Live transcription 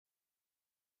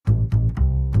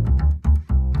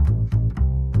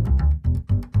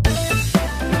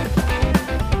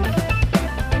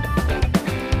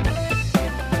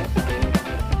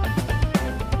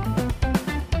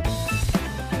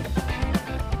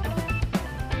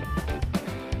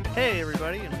Hey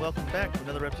everybody, and welcome back to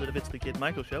another episode of It's the Kid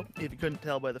Michael Show. If you couldn't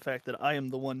tell by the fact that I am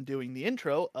the one doing the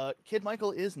intro, Kid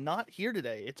Michael is not here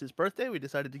today. It's his birthday. We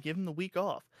decided to give him the week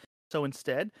off. So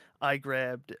instead, I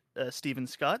grabbed Steven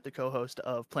Scott, the co-host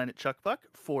of Planet Chuckbuck,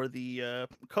 for the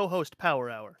co-host Power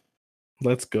Hour.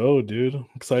 Let's go, dude. I'm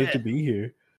excited to Yeah. be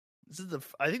here.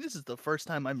 I think this is the first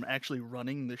time I'm actually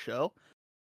running the show.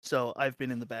 So I've been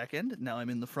in the back end, now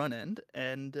I'm in the front end,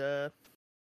 and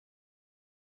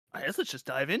I guess let's just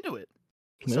dive into it.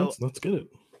 Yeah, So let's get it.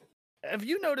 have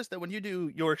you noticed that when you do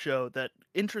your show, that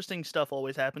interesting stuff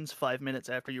always happens 5 minutes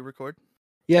after you record?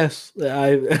 Yes,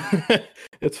 I.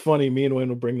 It's funny. Me and Wayne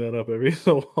will bring that up every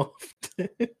so often.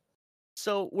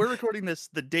 So we're recording this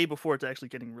the day before it's actually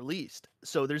getting released.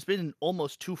 So there's been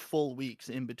almost 2 full weeks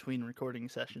in between recording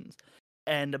sessions.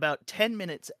 And about 10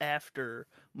 minutes after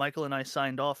Michael and I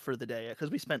signed off for the day,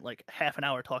 because we spent like half an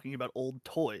hour talking about old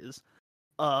toys,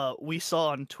 we saw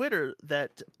on Twitter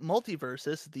that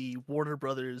Multiversus, the Warner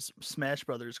Brothers Smash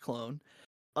Brothers clone,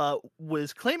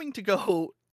 was claiming to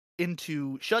go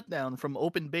into shutdown from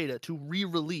open beta to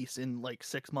re-release in like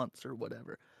 6 months or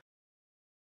whatever.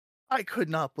 I could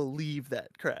not believe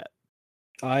that crap.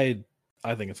 I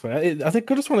think it's funny. I think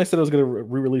just when I said I was going to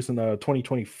re-release in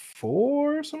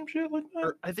 2024 or some shit like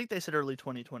that. I think they said early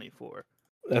 2024.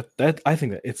 That I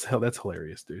think that's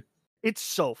hilarious, dude. It's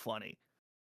so funny.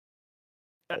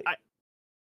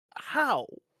 How?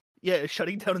 Yeah, it's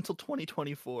shutting down until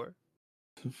 2024.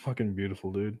 It's fucking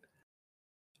beautiful, dude.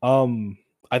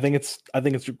 I think it's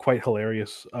quite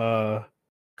hilarious.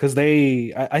 Because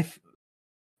they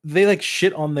like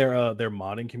shit on their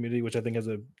modding community, which I think has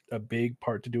a big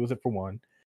part to do with it, for one.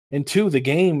 And two, the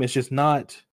game is just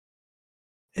not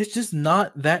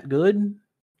that good.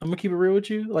 I'm gonna keep it real with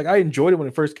you. Like, I enjoyed it when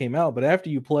it first came out, but after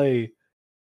you play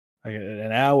like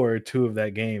an hour or two of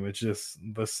that game, it's just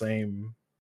the same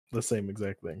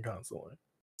exact thing constantly.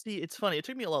 See, it's funny. It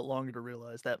took me a lot longer to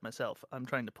realize that myself. I'm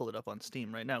trying to pull it up on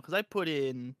Steam right now because I put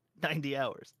in 90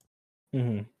 hours.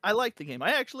 Mm-hmm. I like the game.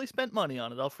 I actually spent money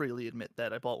on it. I'll freely admit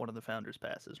that. I bought one of the Founders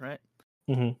Passes, right?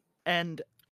 Mm-hmm. And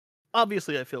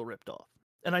obviously I feel ripped off.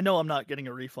 And I know I'm not getting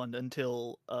a refund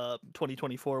until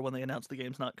 2024 when they announce the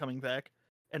game's not coming back,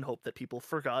 and hope that people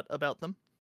forgot about them.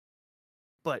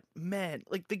 But man,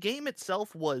 like, the game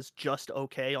itself was just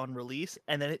okay on release,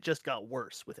 and then it just got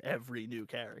worse with every new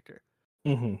character.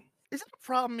 Mm-hmm. Is it a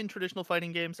problem in traditional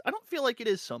fighting games? I don't feel like it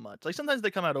is so much. Like, sometimes they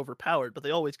come out overpowered, but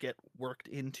they always get worked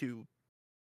into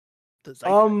the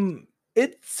zeitgeist.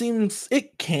 It seems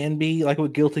it can be like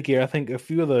with Guilty Gear. I think a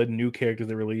few of the new characters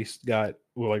they released were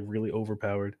like really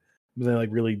overpowered. But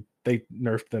then they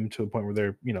nerfed them to a point where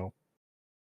they're,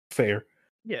 fair.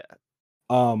 Yeah.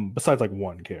 Besides like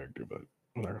one character, but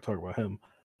I'm not gonna talk about him.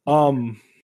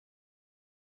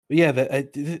 Yeah, I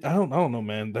don't know,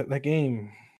 man. That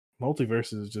game,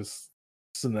 Multiverse, is just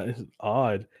it's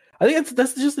odd. I think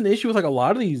that's just an issue with like a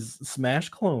lot of these Smash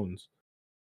clones.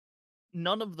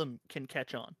 None of them can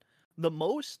catch on. The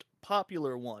most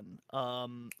popular one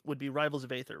would be Rivals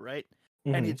of Aether, right?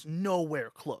 Mm-hmm. And it's nowhere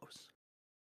close.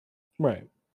 Right.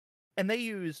 And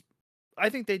I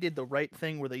think they did the right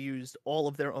thing where they used all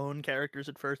of their own characters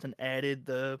at first and added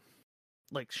the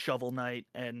like Shovel Knight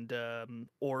and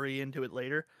Ori into it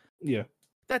later. Yeah.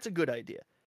 That's a good idea.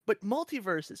 But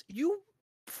Multiverses, you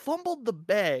fumbled the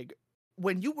bag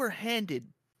when you were handed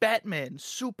Batman,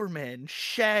 Superman,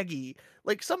 Shaggy,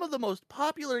 like some of the most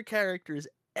popular characters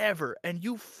ever, and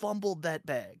you fumbled that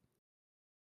bag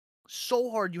so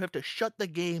hard you have to shut the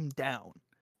game down.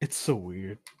 It's so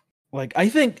weird. Like, I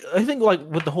think like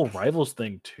with the whole Rivals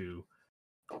thing too,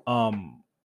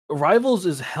 Rivals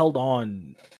is held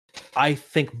on, I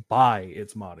think, by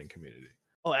its modding community.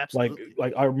 Oh, absolutely.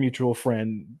 Like our mutual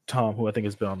friend Tom, who I think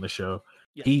has been on the show,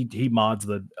 yeah. he mods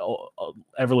the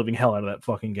ever living hell out of that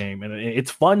fucking game, and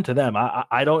it's fun to them.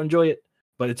 I don't enjoy it,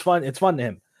 but it's fun. It's fun to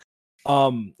him.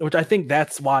 Which I think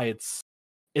that's why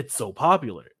it's so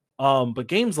popular. But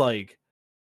games like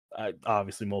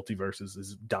obviously Multiverses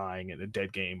is dying in a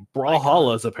dead game.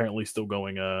 Brawlhalla is apparently still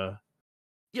going.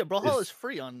 Yeah, Brawlhalla is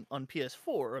free on PS4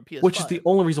 or PS5. Which is the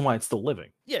only reason why it's still living.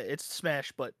 Yeah, it's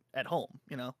Smash, but at home,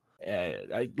 I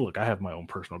have my own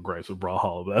personal gripes with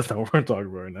Brawlhalla, but that's not what we're talking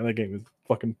about right now. That game is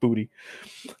fucking booty.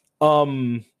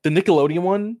 The Nickelodeon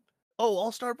one. Oh,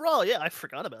 All-Star Brawl. Yeah, I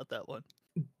forgot about that one.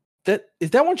 Is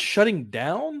that one shutting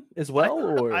down as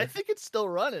well? I think it's still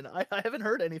running. I haven't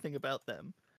heard anything about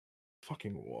them.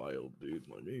 Fucking wild, dude.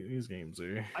 Like, these games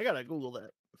are. I gotta Google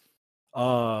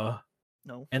that.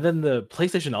 No. And then the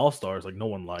PlayStation All-Stars, like, no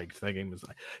one liked. That game is.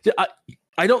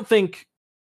 I don't think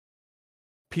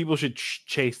people should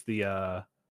chase the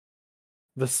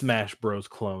Smash Bros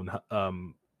clone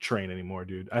train anymore,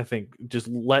 dude. I think just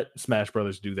let Smash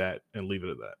Brothers do that and leave it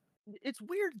at that. It's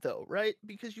weird though, right?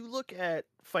 Because you look at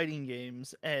fighting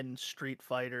games and Street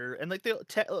Fighter, and like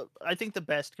I think the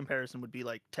best comparison would be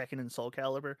like Tekken and Soul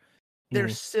Calibur. They're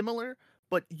Mhm. similar,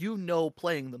 but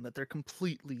playing them that they're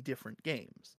completely different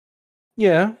games.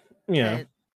 Yeah, yeah. And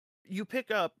you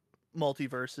pick up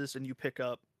Multiverses and you pick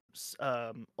up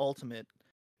Ultimate,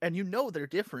 and they're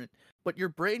different, but your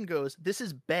brain goes, "This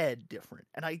is bad different,"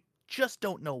 and I just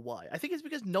don't know why. I think it's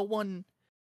because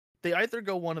they either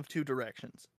go one of two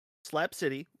directions: Slap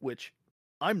City, which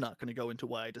I'm not going to go into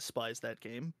why I despise that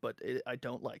game, but I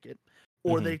don't like it,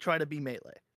 or Mhm. they try to be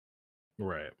Melee.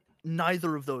 Right.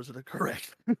 Neither of those are the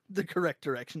correct the correct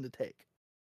direction to take.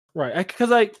 Right.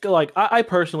 Because I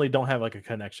personally don't have like a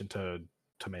connection to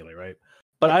Melee, right?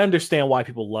 But Yeah, I understand why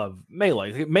people love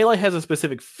Melee. Melee has a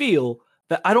specific feel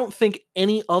that I don't think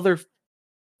any other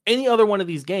one of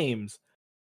these games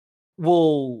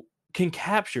will can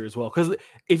capture as well. Because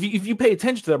if you pay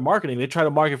attention to their marketing, they try to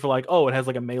market for like, oh, it has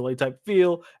like a Melee type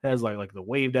feel, it has like the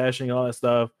wave dashing and all that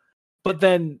stuff. yeah. But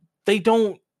then they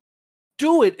don't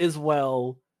do it as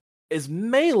well as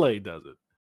Melee does it.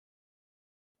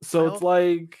 So it's I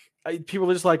like people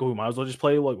are just like, we might as well just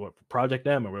play what Project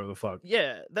M or whatever the fuck.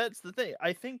 Yeah, that's the thing.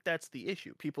 I think that's the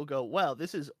issue. People go, "Wow,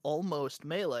 this is almost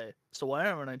Melee, so why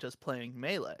aren't I just playing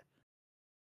Melee?"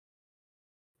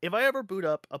 If I ever boot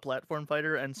up a platform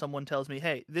fighter and someone tells me,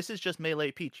 "Hey, this is just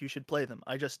Melee Peach, you should play them,"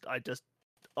 I just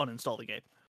uninstall the game.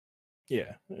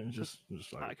 Yeah, it's just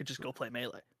I like could just go play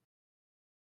Melee.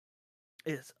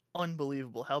 It's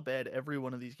unbelievable how bad every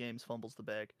one of these games fumbles the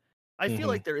bag. I feel hmm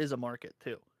like there is a market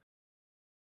too.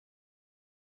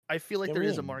 I feel like I there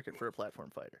is a mean, market for a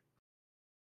platform fighter.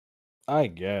 I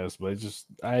guess, but it's just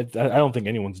I don't think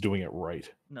anyone's doing it right.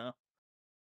 No.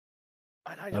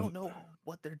 I I've, don't know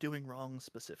what they're doing wrong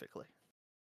specifically.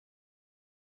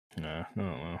 nah, I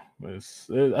don't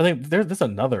know. I think there's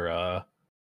another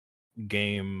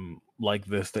game like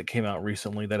this that came out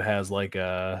recently that has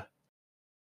that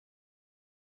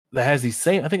has these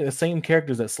same I think the same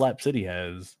characters that Slap City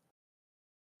has.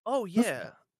 Oh What's- yeah.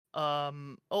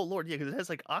 Oh lord, yeah, because it has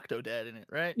like Octodad in it,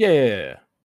 right? Yeah, yeah, yeah.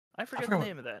 I I forget the forgot what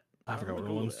name of that. I I'm forgot gonna what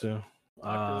it Google was that. too.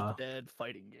 Uh, Octodad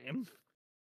fighting game.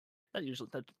 That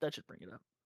should bring it up.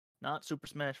 Not Super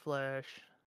Smash Flash.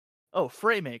 Oh,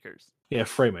 Fraymakers. yeah,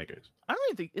 Fraymakers. I don't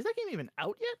even think is that game even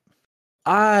out yet?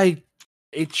 I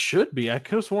It should be. I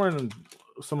could have sworn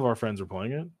some of our friends were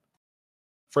playing it.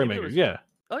 Maybe there Fraymakers, was. yeah.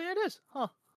 Oh yeah, it is. Huh.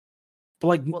 But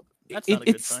like Well, it, that's not a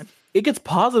good it's sign. it gets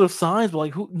positive signs, but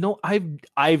like who no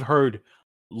I've heard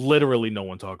literally no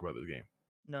one talk about this game.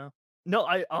 No. No,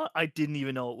 I didn't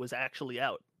even know it was actually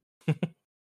out.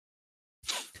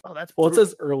 Oh, that's Well, it brutal.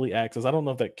 says early access. I don't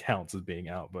know if that counts as being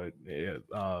out, but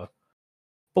but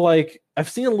like I've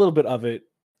seen a little bit of it.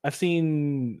 I've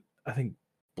seen I think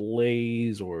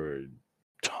Blaze or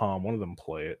Tom, one of them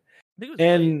play it. I think it was Blaze.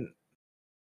 And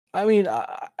I mean,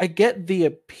 I get the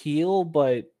appeal,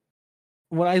 but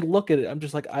when I look at it, I'm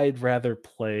just like, I'd rather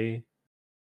play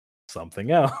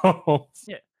something else,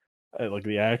 Yeah. like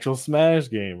the actual Smash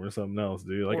game or something else,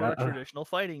 dude. Like, Or a traditional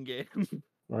fighting game.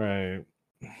 right.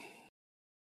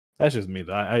 That's just me.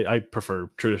 Though. I prefer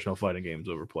traditional fighting games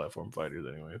over platform fighters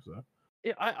anyway. So,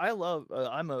 Yeah, I love.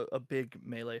 I'm a big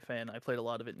Melee fan. I played a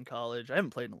lot of it in college. I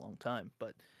haven't played in a long time,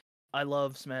 but I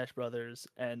love Smash Brothers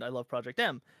and I love Project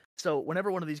M. So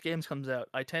whenever one of these games comes out,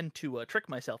 I tend to trick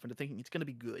myself into thinking it's going to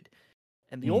be good.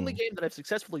 And the only mm, game that I've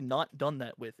successfully not done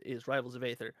that with is Rivals of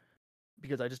Aether,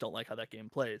 because I just don't like how that game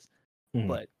plays. mm.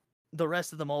 But the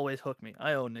rest of them always hook me.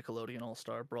 I own Nickelodeon All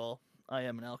Star Brawl. I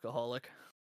am an alcoholic.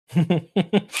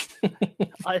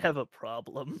 I have a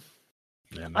problem.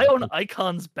 Yeah, I no, own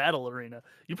Icon's Battle Arena.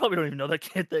 You probably don't even know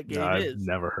that no, game I've is.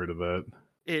 never heard of that.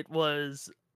 It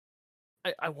was,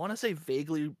 I want to say,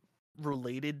 vaguely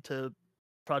related to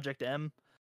Project M,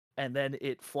 and then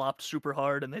it flopped super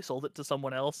hard and they sold it to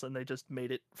someone else and they just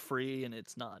made it free and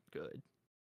it's not good.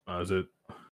 Is it?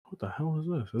 What the hell is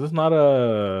this? Is this not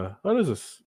a? What is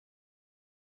this?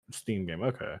 Steam game.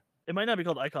 Okay. It might not be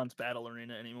called Icon's Battle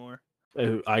Arena anymore.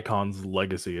 Icon's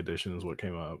Legacy Edition is what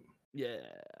came up. Yeah.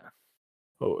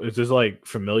 Oh, is this like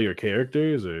familiar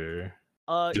characters or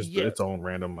just Yeah. its own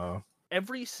random?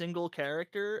 Every single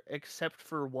character except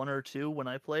for one or two when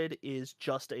I played is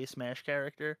just a Smash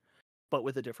character, but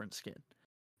with a different skin.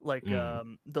 Like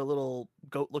Mm, the little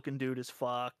goat-looking dude is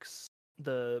Fox.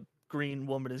 The green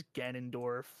woman is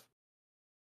Ganondorf.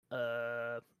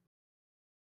 Uh,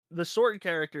 the sword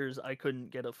characters I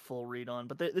couldn't get a full read on,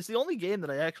 but it's the only game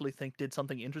that I actually think did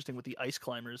something interesting with the ice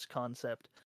climbers concept,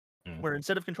 mm. where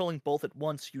instead of controlling both at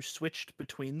once, you switched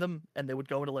between them, and they would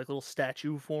go into like little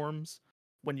statue forms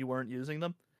when you weren't using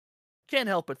them. Can't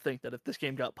help but think that if this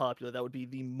game got popular, that would be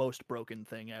the most broken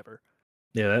thing ever.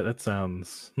 Yeah, that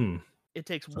sounds It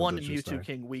takes sounds one Mewtwo interesting.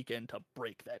 King weekend to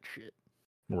break that shit.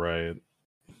 Right.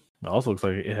 It also looks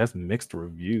like it has mixed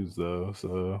reviews though,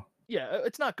 so Yeah,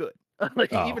 it's not good.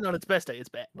 Like oh. even on its best day, it's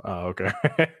bad. Oh, okay.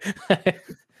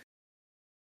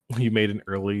 You made an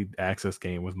early access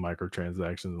game with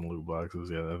microtransactions and loot boxes.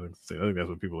 Yeah, I think that's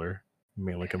what people are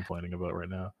mainly complaining about right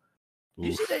now.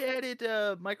 You see, Oof. they added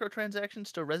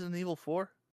microtransactions to Resident Evil 4.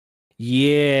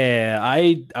 Yeah,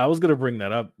 I was gonna bring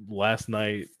that up last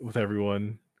night with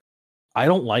everyone. I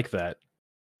don't like that.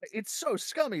 It's so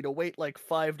scummy to wait like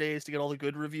 5 days to get all the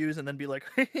good reviews and then be like,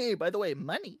 hey, by the way,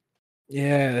 money.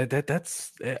 Yeah,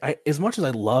 that's as much as I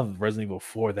love Resident Evil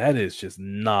 4, that is just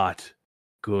not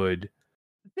good.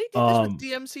 They did this with Um,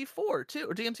 DMC4 too,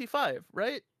 or DMC5,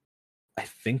 right? I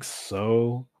think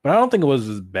so, but I don't think it was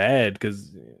as bad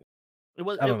because It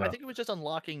was. I don't I know. think it was just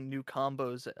unlocking new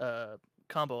combo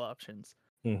options.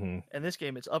 Hmm. And this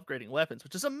game, it's upgrading weapons,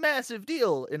 which is a massive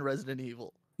deal in Resident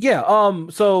Evil. Yeah.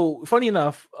 So funny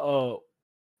enough,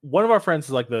 one of our friends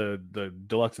is like the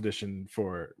deluxe edition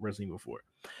for Resident Evil 4,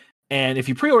 and if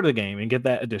you pre-order the game and get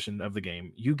that edition of the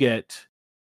game, you get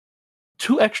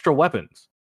 2 extra weapons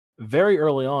very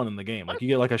early on in the game. Like What? you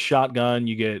get like a shotgun,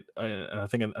 you get I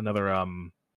think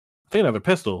another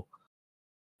pistol.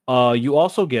 You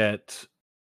also get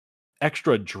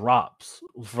extra drops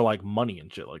for like money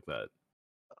and shit like that,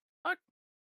 What?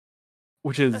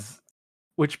 which is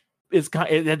which is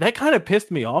that kind of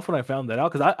pissed me off when I found that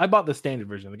out because I bought the standard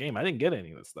version of the game. I didn't get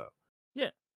any of this stuff,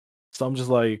 Yeah. so I'm just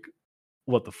like,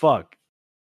 what the fuck?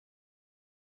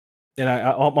 And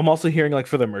I'm also hearing like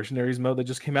for the mercenaries mode that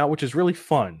just came out, which is really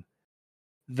fun.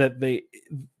 That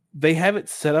they have it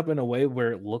set up in a way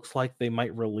where it looks like they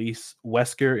might release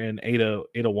Wesker and Ada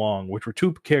Wong, which were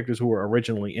 2 characters who were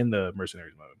originally in the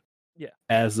mercenaries mode, Yeah.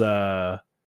 as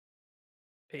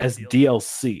Paid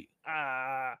DLC.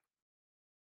 Ah.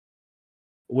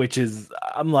 Which is,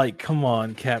 I'm like, come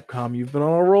on, Capcom, you've been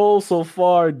on a roll so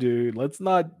far, dude. Let's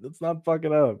not fuck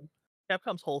it up.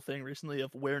 Capcom's whole thing recently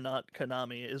of "we're not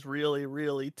Konami" is really,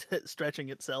 really stretching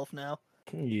itself now.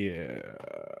 Yeah.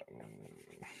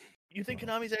 You think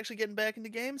Konami's actually getting back into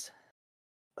games?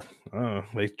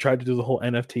 They tried to do the whole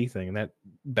NFT thing, and that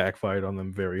backfired on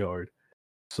them very hard.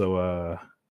 So, I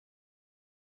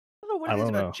don't know what I it is don't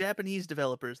about know. Japanese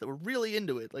developers that were really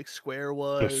into it, like Square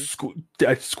was.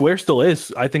 Square still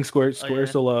is. I think Square Oh Square yeah,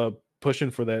 still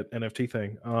pushing for that NFT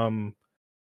thing.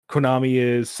 Konami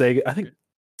is Sega. I think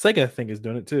Sega is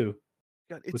doing it too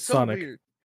God, it's with so Sonic. weird,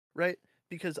 right?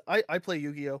 Because I play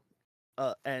Yu-Gi-Oh,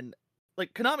 and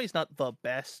like Konami's not the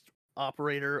best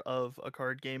operator of a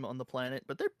card game on the planet,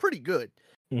 but they're pretty good.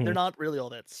 They're Hmm. not really all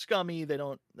that scummy. They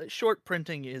don't. Short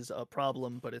printing is a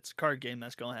problem, but it's a card game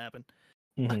that's gonna happen.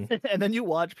 Hmm. And then you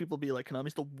watch people be like,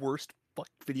 Konami's the worst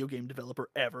video game developer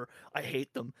ever. I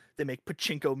hate them. They make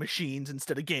pachinko machines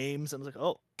instead of games. And I was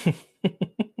like,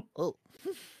 oh,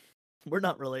 we're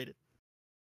not related.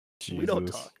 We don't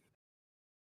Jesus,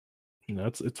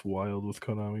 talk. it's wild with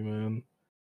Konami, man.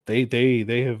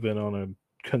 They have been on a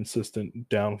consistent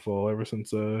downfall ever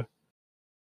since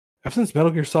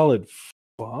Metal Gear Solid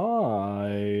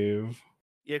 5.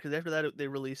 Yeah, because after that, they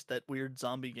released that weird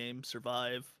zombie game,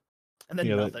 Survive, and then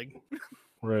Yeah, that nothing.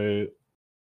 right.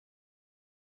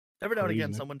 Every now and again,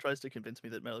 Crazy. someone tries to convince me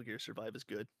that Metal Gear Survive is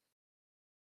good.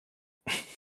 I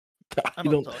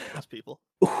You don't don't. talk to those people.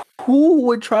 Who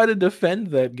would try to defend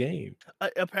that game?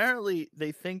 Apparently,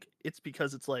 they think it's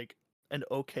because it's like an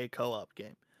okay co-op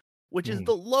game, which is Mhm.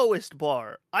 the lowest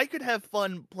bar. I could have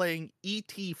fun playing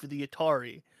ET for the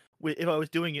Atari if I was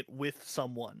doing it with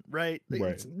someone, right?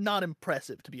 Right. It's not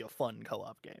impressive to be a fun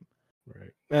co-op game.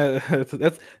 Right.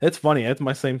 That's funny. That's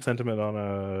my same sentiment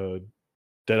on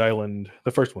Dead Island,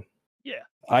 the first one. Yeah,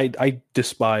 I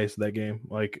despise that game.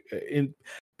 Like,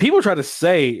 people try to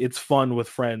say it's fun with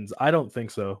friends. I don't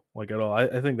think so. Like at all.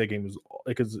 I think that game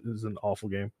is an awful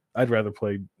game. I'd rather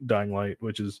play Dying Light,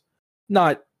 which is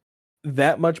not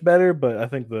that much better, but I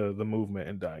think the movement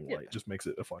in Dying yeah. Light just makes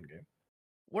it a fun game.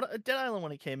 Dead Island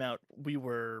when it came out, we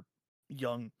were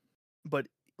young, but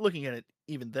looking at it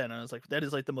even then, I was like, that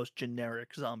is like the most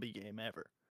generic zombie game ever.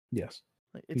 Yes.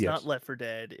 Like, it's not Yes. Left 4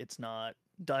 Dead. It's not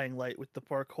Dying Light with the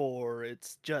parkour.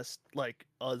 It's just like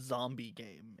a zombie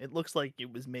game. It looks like it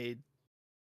was made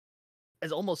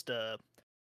as almost a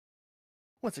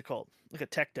what's it called? Like a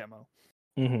tech demo.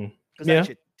 Hmm. Because that Yeah.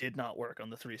 shit did not work on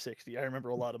the 360. I remember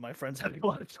a lot of my friends having a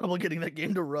lot of trouble getting that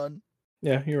game to run.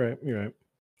 Yeah. You're right. You're right.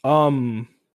 Um,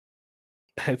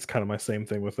 it's kind of my same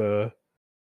thing with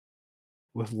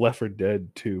Left 4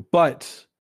 Dead too. But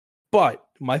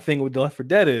my thing with Left 4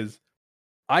 Dead is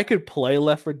I could play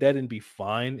Left 4 Dead and be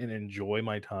fine and enjoy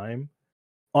my time,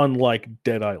 unlike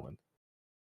Dead Island.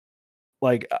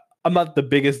 Like I'm not the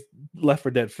biggest Left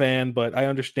 4 Dead fan, but I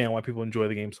understand why people enjoy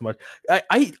the game so much.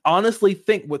 I honestly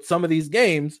think with some of these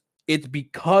games, it's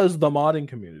because the modding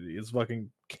community is fucking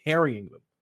carrying them.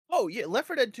 Oh yeah, Left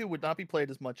 4 Dead 2 would not be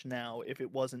played as much now if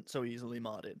it wasn't so easily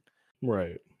modded.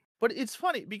 Right. But it's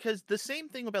funny because the same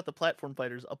thing about the platform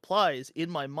fighters applies in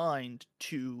my mind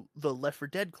to the Left 4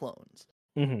 Dead clones,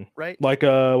 Mm-hmm. right? Like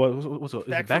what's it?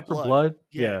 Is it Back for Blood?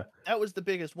 Yeah, that was the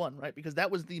biggest one, right? Because that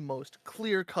was the most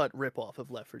clear-cut ripoff of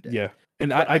Left 4 Dead. Yeah, and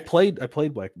But I played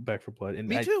Back for Blood, and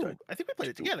me too. I think we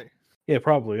played it together. Yeah,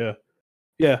 probably.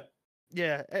 Yeah.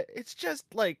 Yeah, it's just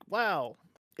like wow,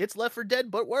 it's Left 4 Dead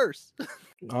but worse.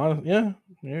 Yeah,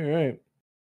 you're right.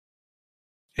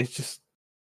 It's just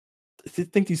I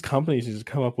think these companies just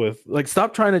come up with like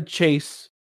stop trying to chase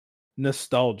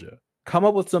nostalgia. Come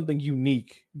up with something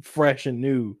unique, fresh, and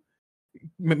new.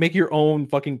 Make your own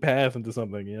fucking path into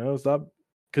something. Stop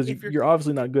because you're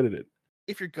obviously not good at it.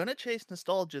 If you're gonna chase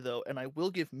nostalgia, though, and I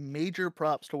will give major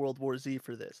props to World War Z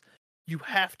for this, you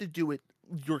have to do it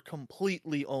your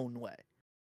completely own way.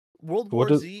 World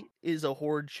War Z is a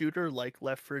horde shooter like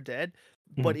Left 4 Dead,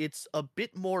 but it's a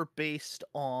bit more based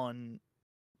on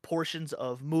portions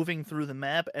of moving through the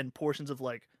map and portions of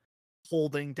like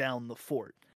holding down the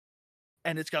fort.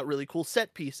 And it's got really cool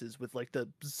set pieces with like the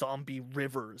zombie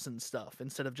rivers and stuff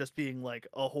instead of just being like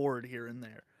a horde here and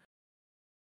there.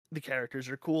 The characters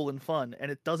are cool and fun,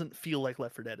 and it doesn't feel like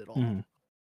Left 4 Dead at all.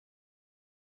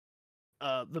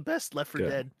 The best Left 4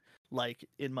 Dead, like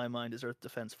in my mind, is Earth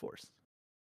Defense Force.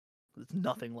 It's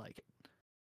nothing like it.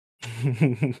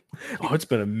 Oh, it's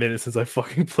been a minute since I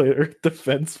fucking played Earth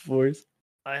Defense Force.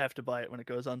 I have to buy it when it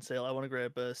goes on sale. I want to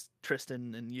grab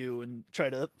Tristan and you and try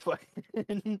to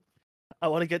I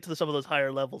want to get to some of those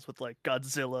higher levels with like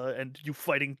Godzilla and you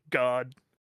fighting God.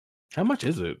 How much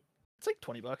is it? It's like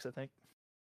 $20, I think.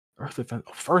 Earth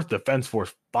Defense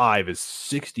Force 5 is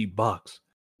 $60.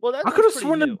 Well, I could have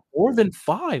sworn it's more than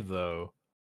 5 though.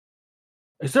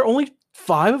 Is there only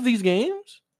 5 of these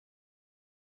games?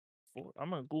 I'm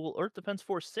gonna Google Earth Defense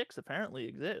Force 6 apparently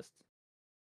exists.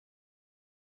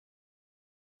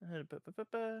 I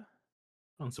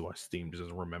don't see why Steam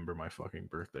doesn't remember my fucking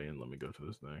birthday and let me go to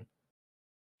this thing.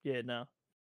 Yeah, no.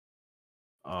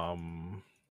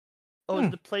 Is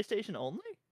the PlayStation only?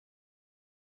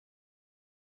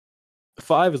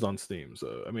 5 is on Steam,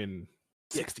 so I mean,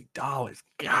 $60.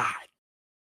 God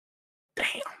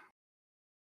damn.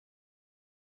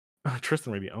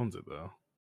 Tristan maybe owns it though.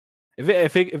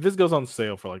 If this goes on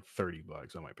sale for like $30,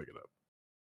 I might pick it up.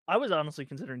 I was honestly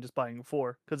considering just buying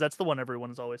 4 because that's the one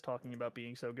everyone is always talking about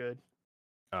being so good.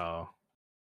 Oh,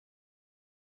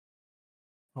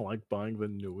 I like buying the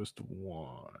newest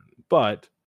one, but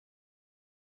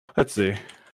let's see.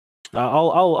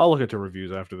 I'll look into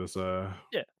reviews after this.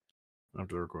 Yeah,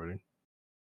 after the recording.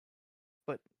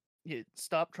 But yeah,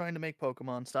 stop trying to make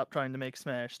Pokemon. Stop trying to make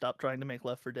Smash. Stop trying to make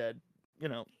Left 4 Dead.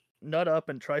 Nut up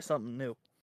and try something new.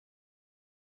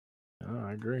 Oh,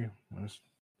 I agree.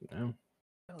 Yeah.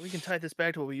 We can tie this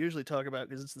back to what we usually talk about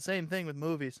because it's the same thing with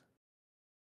movies,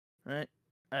 right?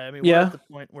 I mean, we're at the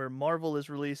point where Marvel is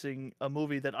releasing a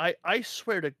movie that I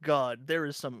swear to God, there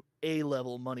is some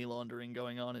A-level money laundering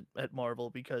going on at Marvel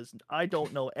because I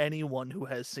don't know anyone who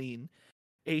has seen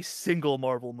a single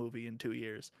Marvel movie in 2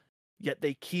 years, yet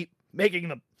they keep making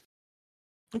them.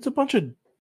 It's a bunch of,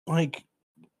 like,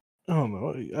 I don't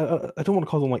know. I don't want to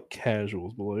call them, like,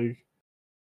 casuals, but, like,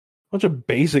 a bunch of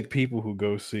basic people who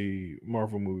go see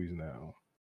Marvel movies now.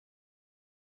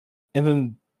 And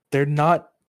then they're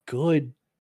not good.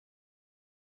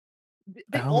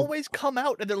 They always come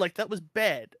out and they're like, that was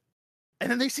bad.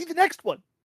 And then they see the next one.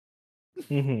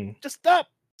 Mm-hmm. Just stop.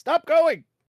 Stop going.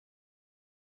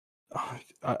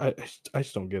 I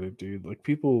just don't get it, dude. Like,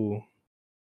 people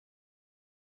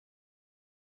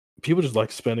just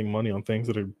like spending money on things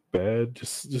that are bad.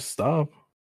 Just stop.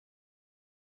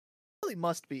 It really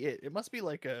must be it. It must be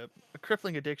like a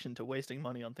crippling addiction to wasting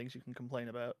money on things you can complain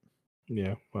about.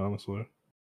 Yeah, honestly.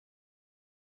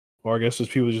 Or I guess just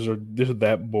people just are just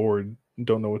that bored,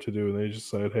 don't know what to do, and they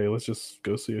just said, "Hey, let's just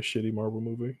go see a shitty Marvel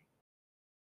movie."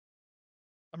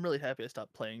 I'm really happy I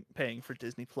stopped paying for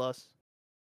Disney Plus.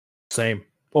 Same.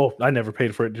 Well, I never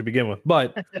paid for it to begin with,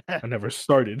 but I never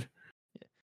started.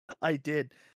 I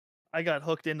did. I got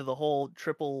hooked into the whole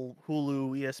triple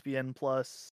Hulu ESPN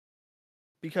Plus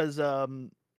because the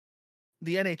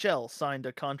NHL signed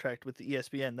a contract with the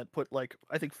ESPN that put like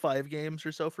I think 5 games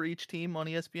or so for each team on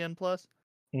ESPN Plus.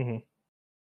 Mm-hmm.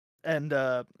 And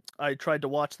I tried to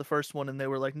watch the first one and they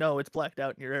were like, "No, it's blacked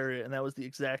out in your area," and that was the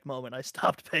exact moment I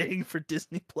stopped paying for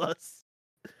Disney Plus.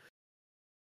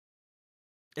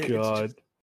 It's God. just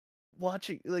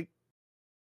watching like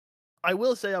I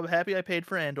will say I'm happy I paid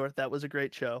for Andor. That was a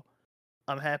great show.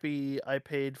 I'm happy I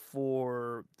paid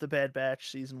for The Bad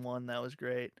Batch season 1. That was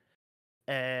great.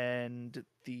 And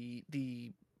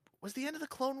the was the end of the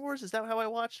Clone Wars? Is that how I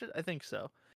watched it? I think so.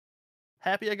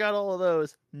 Happy I got all of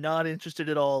those. Not interested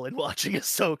at all in watching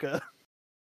Ahsoka.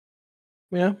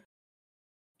 Yeah.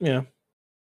 Yeah.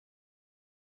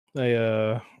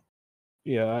 I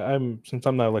yeah, I'm since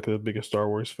I'm not like the biggest Star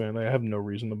Wars fan, I have no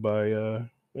reason to buy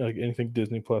like anything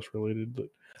Disney Plus related. But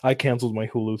I canceled my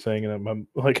Hulu thing, and I'm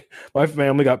like, my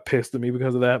family got pissed at me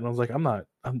because of that, and I was like,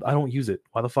 I don't use it.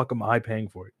 Why the fuck am I paying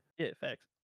for it? Yeah,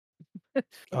 facts.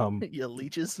 Um, You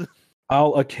leeches.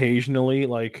 I'll occasionally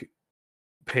like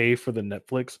pay for the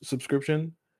Netflix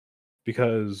subscription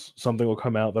because something will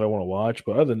come out that I want to watch.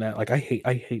 But other than that, like I hate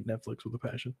Netflix with a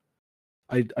passion.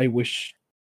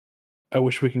 I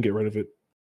wish we can get rid of it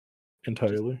just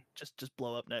entirely. just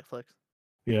blow up Netflix.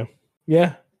 Yeah.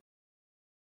 Yeah.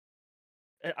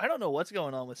 I don't know what's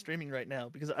going on with streaming right now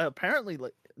because apparently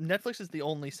like Netflix is the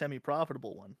only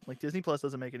semi-profitable one. Like Disney Plus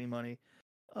doesn't make any money.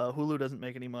 Hulu doesn't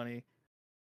make any money.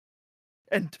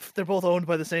 And they're both owned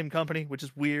by the same company, which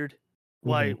is weird. Hmm.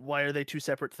 Why are they two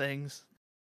separate things?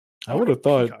 I I would wonder if have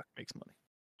thought Peacock makes money.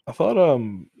 I thought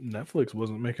Netflix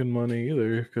wasn't making money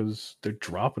either because they're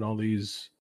dropping all these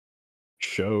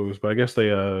shows, but I guess they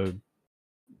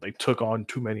took on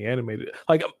too many animated.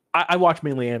 Like I watch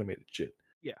mainly animated shit,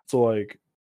 Yeah. so like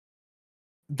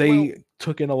Well, they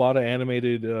took in a lot of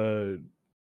animated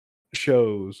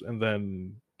shows and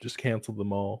then just canceled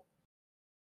them all.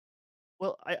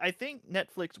 I think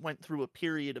Netflix went through a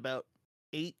period about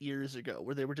 8 years ago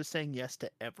where they were just saying yes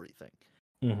to everything.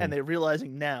 Hmm. And they're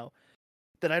realizing now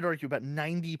that I'd argue about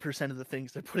 90% of the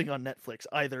things they're putting on Netflix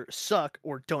either suck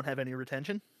or don't have any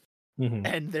retention. Hmm.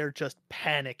 And they're just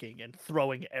panicking and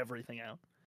throwing everything out.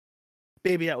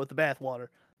 Baby out with the bathwater.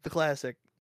 The classic.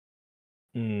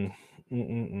 Mm.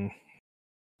 Mm-mm-mm.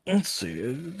 Let's see.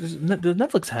 Does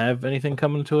Netflix have anything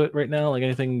coming to it right now? Like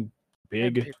anything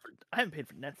big? I haven't paid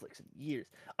for Netflix in years.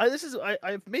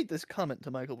 I've made this comment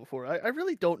to Michael before. I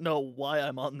really don't know why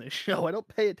I'm on this show. I don't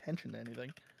pay attention to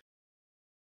anything.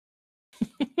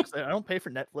 'Cause I don't pay for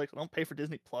Netflix. I don't pay for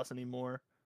Disney Plus anymore.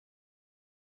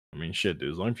 I mean, shit,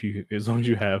 dude. As long as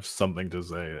you have something to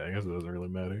say, I guess it doesn't really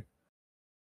matter.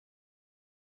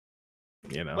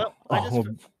 You know. Well, Oh,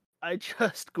 I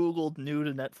just Googled new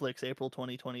to Netflix April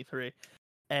 2023,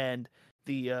 and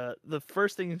the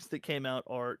first things that came out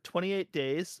are 28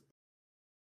 Days,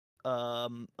 a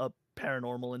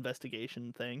paranormal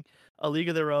investigation thing, A League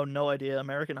of Their Own, no idea,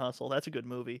 American Hustle, that's a good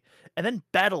movie, and then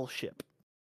Battleship.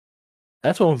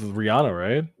 that's one with Rihanna,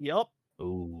 right? Yup.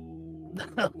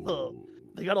 Oh,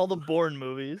 They got all the Bourne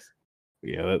movies.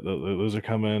 yeah. Those are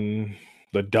coming.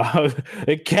 The dog,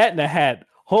 a Cat in a Hat.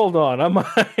 Hold on,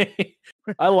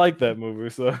 I like that movie,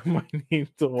 so I might need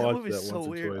to That watch movie's that so once or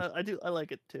weird. twice. I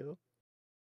like it too.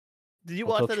 Did you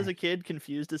I'll watch tell. that as a kid,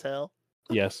 confused as hell?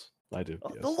 Yes, I do. Oh,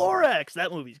 the Yes. Lorax!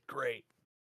 That movie's great.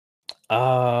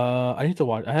 I need to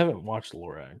watch. I haven't watched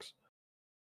Lorax.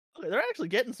 Okay, they're actually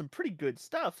getting some pretty good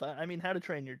stuff. I mean, How to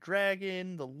Train Your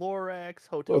Dragon, The Lorax,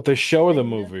 Oh, Hotel the show or the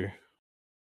Transylvania. movie?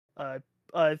 Uh,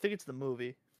 I think it's the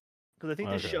movie because I think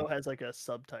the Okay. show has like a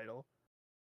subtitle.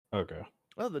 Okay.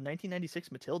 Oh, the 1996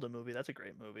 Matilda movie. That's a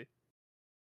great movie.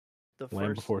 The Land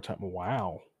first Before Time.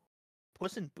 Wow.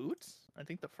 Puss in Boots. I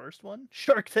think the first one.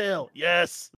 Shark Tale.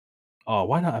 Yes. Oh,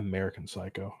 why not American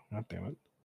Psycho? God damn it.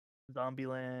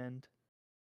 Zombieland.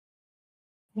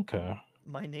 Okay.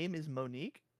 My Name is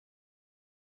Monique.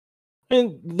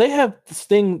 And they have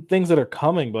things that are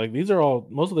coming, but like these are all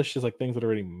most of this shit's like things that are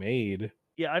already made.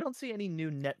 Yeah, I don't see any new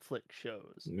Netflix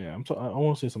shows. Yeah, I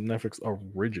want to see some Netflix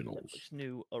originals. Netflix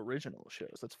new original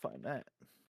shows. Let's find that.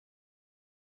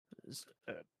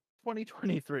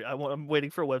 2023. I'm waiting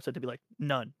for a website to be like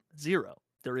none, zero.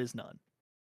 There is none.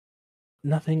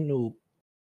 Nothing new.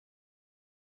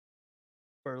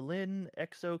 Berlin,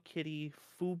 Exo Kitty,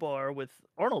 Fubar with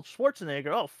Arnold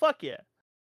Schwarzenegger. Oh fuck yeah!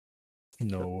 The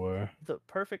No. the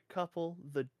Perfect Couple,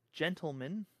 The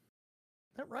Gentleman.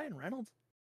 Is that Ryan Reynolds?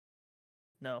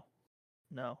 No,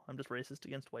 no. I'm just racist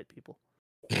against white people.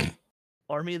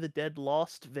 Army of the Dead,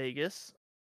 Lost Vegas.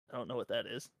 I don't know what that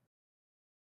is.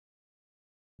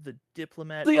 The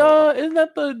Diplomat. The Oh, isn't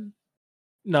that the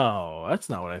No, that's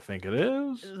not what I think it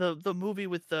is. the movie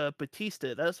with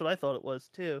Batista. That's what I thought it was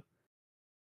too.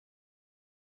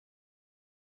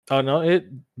 Oh no,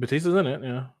 Batista's in it,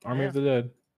 yeah. Army Yeah, of the Dead.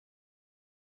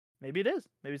 maybe it is.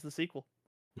 Maybe it's the sequel.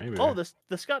 Maybe. Oh,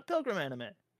 the Scott Pilgrim anime.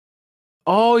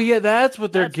 Oh yeah, that's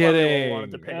what they're That's why we all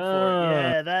wanted to getting. pay for it.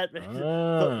 Yeah, that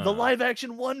the Ah, live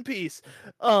action One Piece.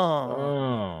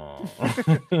 Oh,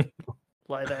 oh.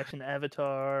 live action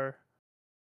Avatar.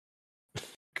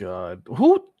 God,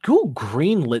 who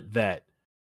greenlit that?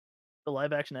 The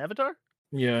live action Avatar.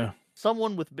 Yeah,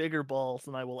 Someone with bigger balls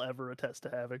than I will ever attest to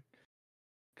having.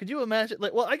 Could you imagine?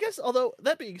 Like, well, I guess. Although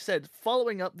that being said,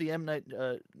 following up the M Night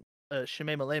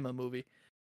Shime movie,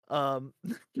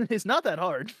 it's not that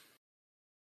hard.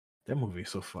 that movie's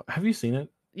so fun. Have you seen it?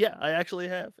 Yeah, I actually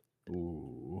have.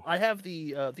 Ooh. I have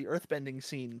the earthbending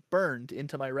scene burned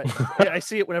into my retina. I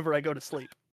see it whenever I go to sleep.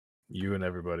 You and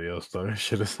everybody else thought that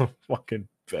shit is so fucking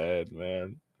bad,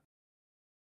 man.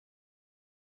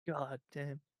 God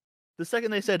damn. The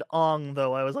second they said "ong,"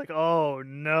 though, I was like, "Oh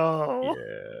no!"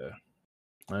 Yeah.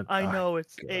 I know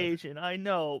it's God. Asian, I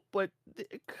know, but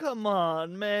come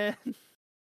on, man.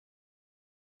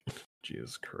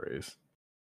 Jesus Christ.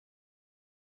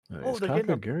 Oh, Is they're getting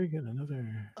Kakaguri getting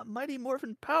another a Mighty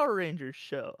Morphin Power Rangers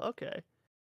show. Okay,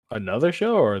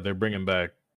 show, or they're bringing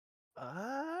back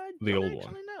I the don't old one?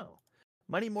 actually know.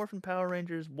 Mighty Morphin Power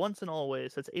Rangers Once and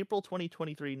Always. That's April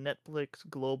 2023 Netflix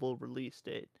global release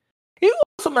date. You know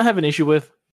something I have an issue with?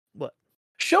 What?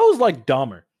 Shows like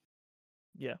Dahmer.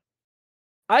 Yeah.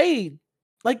 I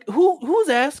like who's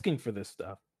asking for this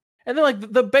stuff? And then like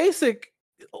the basic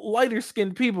lighter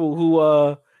skinned people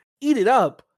who eat it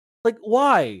up. Like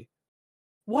why?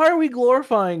 Why are we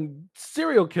glorifying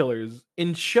serial killers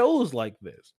in shows like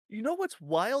this? You know what's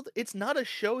wild? It's not a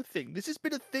show thing. This has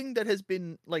been a thing that has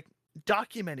been like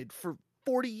documented for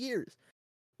 40 years.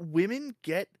 Women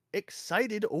get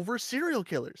excited over serial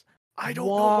killers. I don't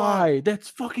know why. Why? That's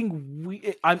fucking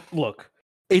weird. I'm look,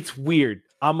 it's weird.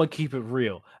 I'm gonna keep it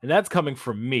real, and that's coming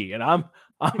from me. And I'm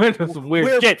into some weird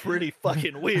We're shit. pretty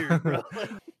fucking weird, bro.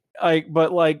 Like,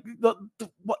 but like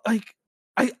like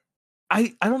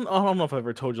I don't know if I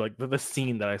ever told you like the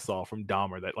scene that I saw from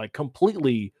Dahmer that like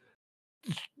completely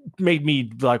made me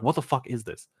be like, what the fuck is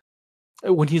this?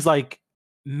 When he's like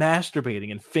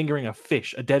masturbating and fingering a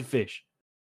fish, a dead fish.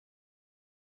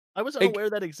 I was Like, unaware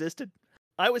that existed.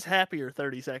 I was happier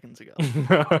 30 seconds ago.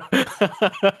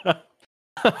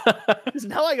 'Cause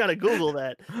now I gotta Google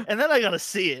that, and then I gotta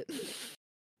see it.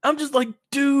 I'm just like,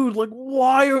 dude, like,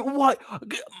 why?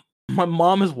 My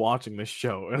mom is watching this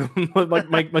show, and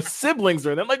like my siblings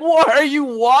are. And I'm like, why are you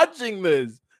watching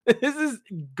this? This is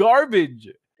garbage.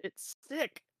 It's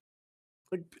sick.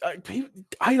 Like,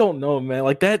 I don't know, man.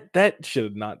 Like that should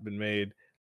have not been made.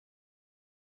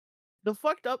 The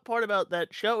fucked up part about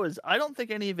that show is I don't think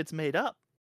any of it's made up.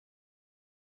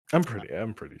 I'm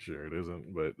pretty sure it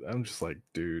isn't, but I'm just like,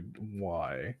 dude,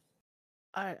 why?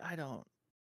 I don't.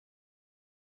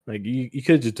 Like, you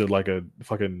could have just did like a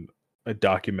fucking a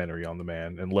documentary on the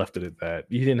man and left it at that.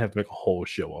 You didn't have to make a whole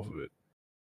show off of it.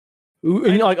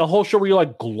 You know, like a whole show where you're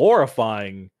like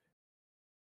glorifying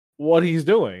what he's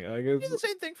doing. Like, Do the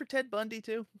same thing for Ted Bundy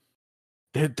too.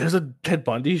 there's a Ted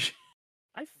Bundy.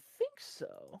 I think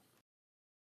so.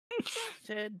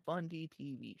 Ted Bundy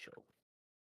TV show.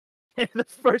 And the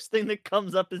first thing that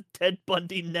comes up is Ted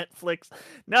Bundy Netflix.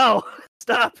 No,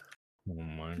 stop. Oh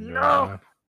my No. god.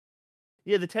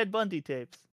 Yeah, the Ted Bundy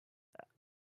tapes.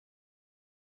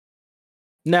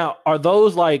 Now, are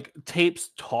those like tapes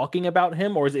talking about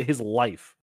him, or is it his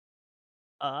life?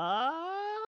 Uh,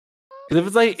 Because if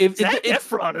it's like if Zac it's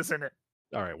Efron is in it.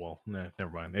 all right, well, nah,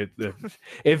 never mind.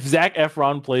 If Zac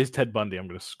Efron plays Ted Bundy, I'm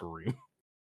gonna scream.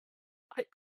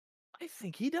 I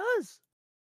think he does.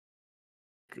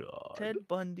 God. Ted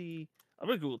Bundy. I'm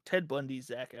gonna Google Ted Bundy,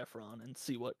 Zac Efron, and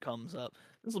see what comes up.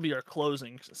 This will be our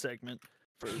closing segment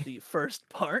for the first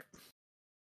part.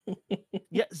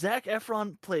 Yeah, Zac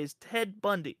Efron plays Ted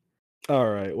Bundy. All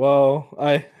right. Well,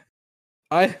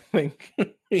 I think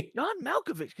John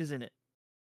Malkovich is in it.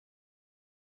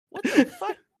 What the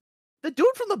fuck? The dude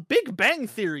from The Big Bang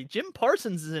Theory, Jim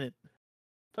Parsons, is in it.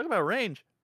 Talk about range.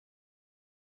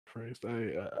 Christ, I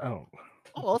don't.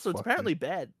 Oh, also, it's fuck, apparently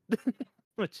bad,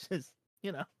 which is,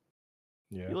 you know,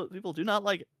 yeah. people do not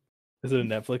like it. Is it a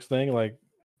Netflix thing like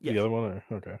Yes. the other one? Or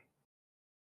okay,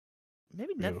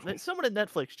 Maybe beautiful. someone at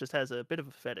Netflix just has a bit of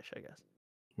a fetish, I guess.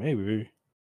 Maybe.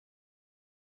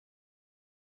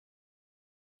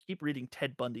 Keep reading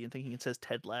Ted Bundy and thinking it says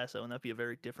Ted Lasso, and that'd be a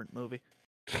very different movie.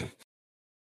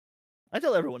 I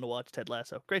tell everyone to watch Ted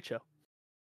Lasso. Great show.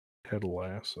 Ted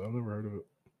Lasso. I've never heard of it.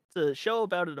 It's a show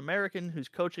about an American who's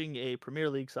coaching a Premier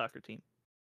League soccer team.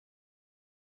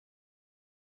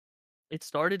 It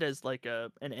started as like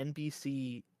an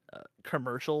NBC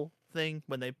commercial thing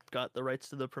when they got the rights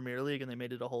to the Premier League and they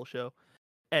made it a whole show.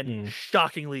 And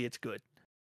shockingly, it's good.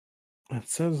 It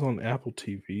says on Apple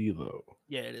TV though.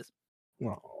 Yeah, it is.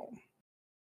 Oh,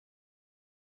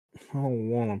 I don't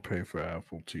want to pay for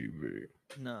Apple TV.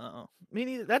 No, me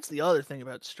neither. That's the other thing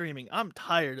about streaming. I'm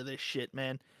tired of this shit,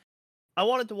 man. I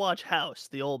wanted to watch House,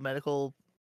 the old medical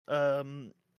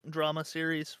um drama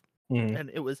series, Mhm, and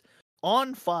it was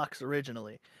on Fox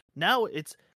originally. Now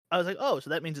it's I was like, "Oh, so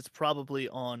that means it's probably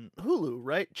on Hulu,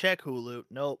 right?" Check Hulu.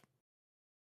 Nope.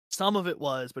 Some of it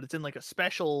was, but it's in like a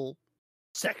special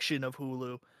section of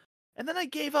Hulu. And then I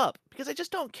gave up because I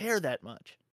just don't care that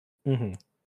much. mhm,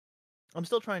 I'm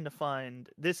still trying to find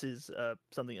this is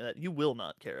something that you will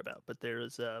not care about, but there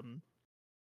is a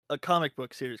comic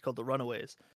book series called The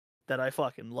Runaways that I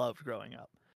fucking loved growing up.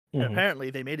 And mhm. apparently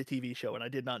they made a TV show and I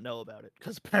did not know about it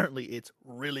because apparently it's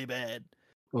really bad.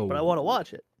 But I want to Oh,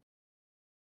 watch it.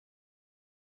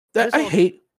 that There's also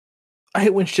I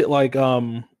hate when shit like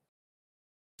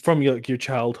from your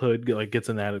childhood gets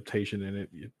an adaptation and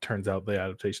it turns out the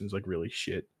adaptation's like really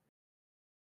shit.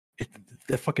 It,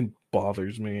 that fucking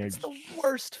bothers me. it's the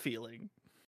worst feeling.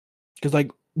 Because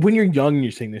like when you're young,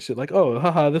 you're seeing this shit like, oh,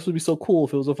 haha, this would be so cool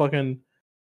if it was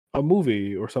a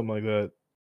movie or something like that,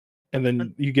 and And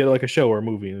then you get like a show or a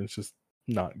movie, and it's just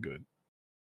not good.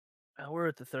 we're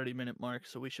at the 30-minute mark,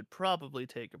 so we should probably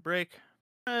take a break.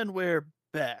 And we're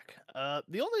back.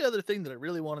 The only other thing that I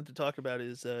really wanted to talk about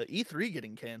is E3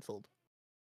 getting canceled,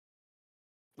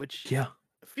 which Yeah,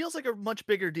 feels like a much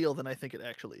bigger deal than I think it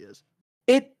actually is.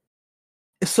 it.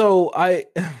 So I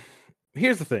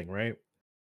here's the thing, right?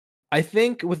 I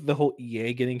think with the whole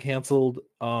EA getting canceled,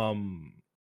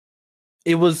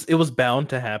 it was bound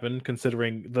to happen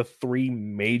considering the three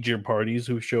major parties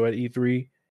who show at E3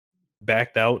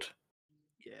 backed out.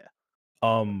 Yeah.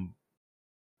 Um,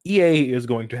 EA is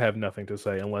going to have nothing to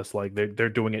say unless like they're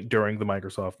doing it during the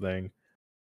Microsoft thing.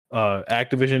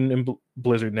 Activision and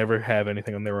Blizzard never have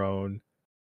anything on their own.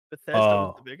 Bethesda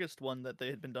was Uh, the biggest one that they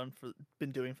had been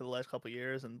doing for the last couple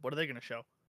years, and what are they going to show?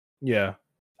 yeah,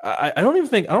 I don't even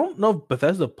think I don't know if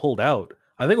Bethesda pulled out.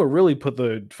 I think what really put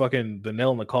the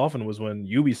nail in the coffin was when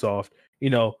Ubisoft,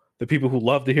 the people who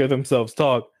love to hear themselves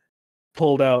talk,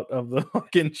 pulled out of the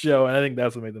fucking show, and I think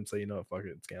that's what made them say, fuck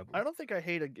it, it's I canceled. don't think I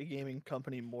hate a gaming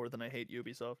company more than I hate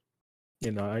Ubisoft.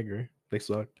 I agree. They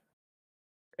suck.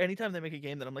 Anytime they make a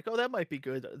game that I'm like, oh, that might be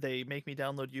good, they make me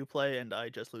download Uplay, and I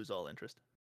just lose all interest.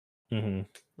 Hmm.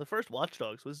 The first Watch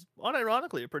Dogs was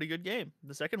unironically a pretty good game.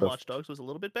 The second The Watch Dogs was a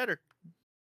little bit better.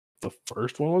 the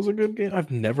first one was a good game. I've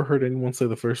never heard anyone say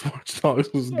the first Watch Dogs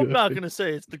was I'm not good. gonna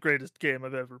say it's the greatest game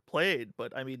I've ever played,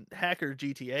 but I mean, Hacker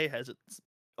GTA has its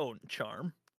own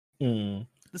charm. Hmm.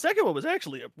 The second one was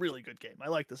actually a really good game. I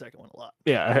like the second one a lot.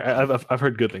 Yeah, I've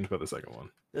heard good things about the second one.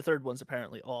 The third one's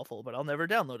apparently awful, but I'll never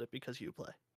download it because you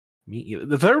play. Me either.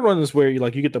 The third one is where you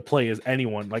get to play as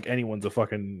anyone, like anyone's a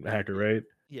fucking hacker, right?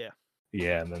 Yeah.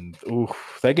 Yeah, and then ooh,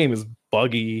 that game is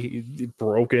buggy,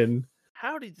 broken.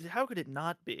 How could it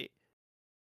not be?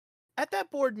 At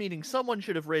that board meeting, someone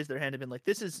should have raised their hand and been like,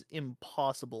 "This is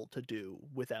impossible to do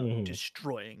without Hmm.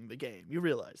 destroying the game." You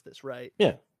realize this, right?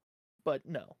 Yeah, But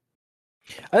no.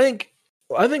 I think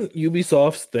I think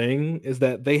Ubisoft's thing is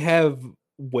that they have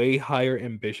way higher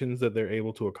ambitions that they're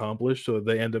able to accomplish, so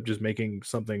they end up just making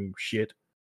something shit.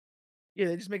 Yeah,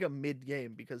 they just make a mid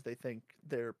game because they think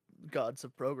they're gods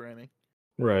of programming.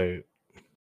 Right.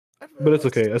 But it's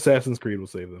Let's okay. Assassin's Creed will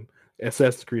save them.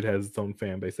 Assassin's Creed has its own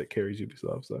fan base that carries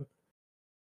Ubisoft, so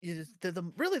they're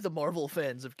really the Marvel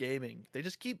fans of gaming. They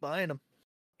just keep buying them.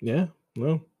 yeah,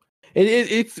 no.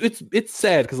 It's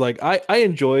sad because like I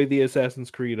enjoy the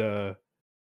Assassin's Creed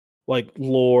like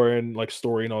lore and like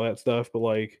story and all that stuff, but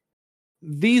like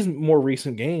these more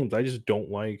recent games I just don't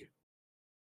like.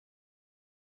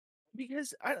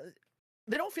 Because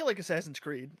they don't feel like Assassin's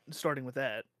Creed, starting with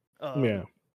that. Yeah.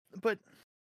 But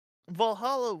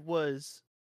Valhalla was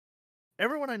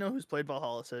everyone I know who's played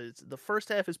Valhalla says the first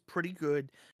half is pretty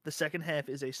good. The second half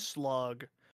is a slog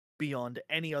beyond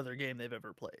any other game they've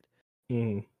ever played.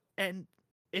 Mhm. And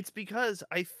it's because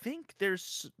I think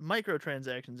there's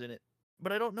microtransactions in it,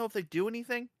 but I don't know if they do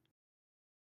anything.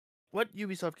 What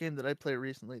Ubisoft game did I play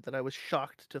recently that I was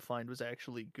shocked to find was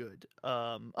actually good?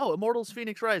 Immortals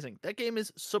Phoenix Rising. That game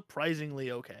is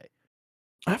surprisingly okay.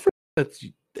 I forgot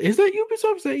is that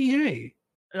Ubisoft? Is that EA?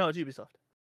 No, it's Ubisoft.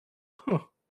 Huh.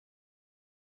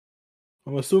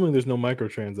 I'm assuming there's no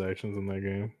microtransactions in that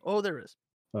game. Oh, there is.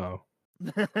 Oh.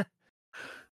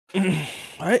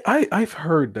 I've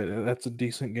heard that that's a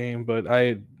decent game, but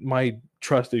my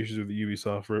trust issues with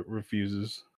Ubisoft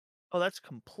refuses. Oh, that's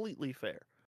completely fair.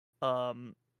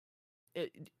 Um,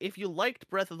 if you liked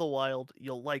Breath of the Wild,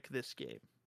 you'll like this game.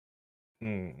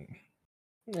 Mm.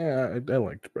 Yeah, I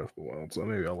liked Breath of the Wild, so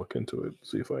maybe I'll look into it,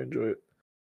 see if I enjoy it.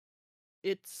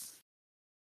 It's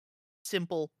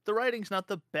simple. The writing's not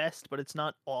the best, but it's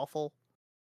not awful.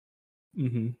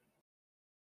 Mm-hmm.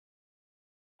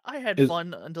 I had Is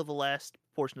fun until the last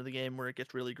portion of the game where it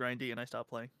gets really grindy and I stop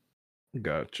playing.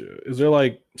 Gotcha. Is there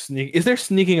like sneak? Is there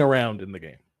sneaking around in the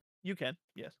game? You can,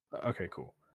 yes. Okay,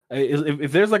 cool.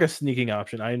 If there's like a sneaking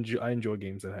option, I enjoy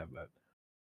games that have that.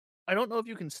 I don't know if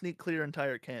you can sneak clear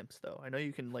entire camps though. I know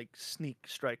you can like sneak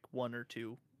strike one or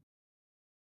two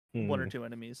Hmm.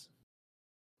 enemies.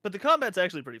 But the combat's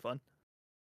actually pretty fun.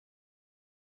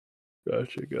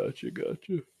 Gotcha.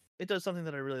 It does something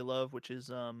that I really love, which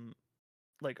is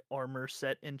like armor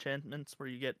set enchantments where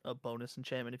you get a bonus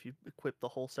enchantment if you equip the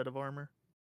whole set of armor.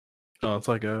 Oh, it's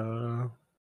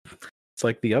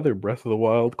like the other Breath of the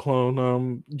Wild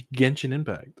clone, Genshin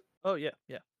Impact, Oh yeah,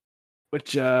 yeah.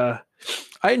 which I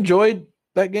enjoyed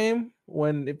that game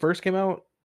when it first came out,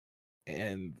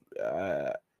 and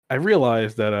I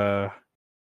realized that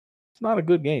it's not a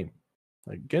good game.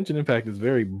 Like Genshin Impact is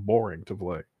very boring to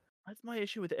play. That's my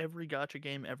issue with every gacha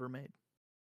game ever made.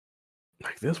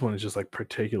 Like this one is just like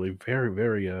particularly very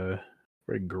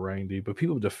grindy, but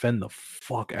people defend the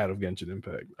fuck out of Genshin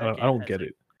Impact. That I game don't has get a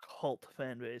it. cult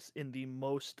fan base in the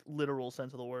most literal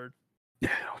sense of the word. Yeah,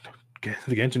 I don't get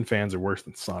the Genshin fans are worse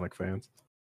than Sonic fans.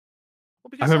 Well,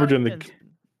 I because remember Sonic during the fans have been...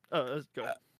 Oh, go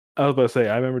ahead. I was about to say,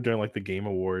 I remember during like the Game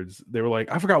Awards, they were like,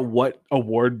 I forgot what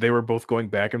award they were both going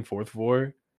back and forth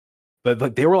for, but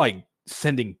like they were like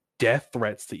sending death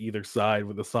threats to either side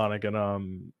with the Sonic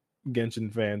and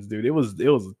Genshin fans, dude. It was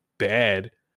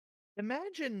bad.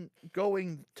 Imagine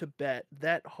going to bet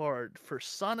that hard for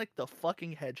Sonic the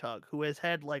fucking Hedgehog, who has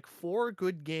had like 4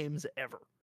 good games ever.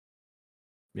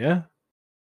 Yeah,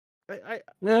 I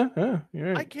yeah, you're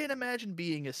I right. can't imagine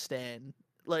being a stan.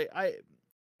 Like I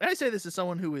say this as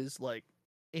someone who is like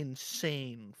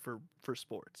insane for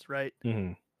sports, right?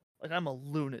 Hmm. Like I'm a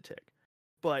lunatic.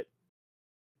 But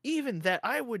even that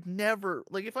I would never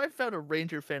like if I found a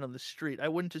Ranger fan on the street, I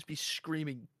wouldn't just be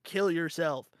screaming kill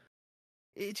yourself.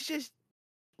 It's just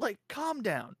like calm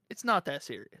down. It's not that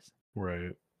serious.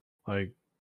 Right. Like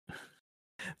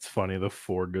it's funny the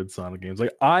 4 good Sonic games.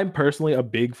 Like I'm personally a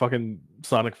big fucking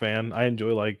Sonic fan. I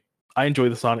enjoy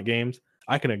the Sonic games.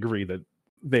 I can agree that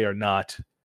they are not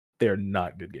they are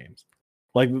not good games.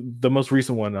 Like the most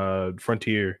recent one,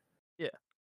 Frontier, Yeah.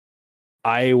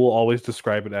 I will always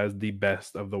describe it as the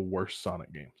best of the worst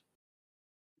Sonic games.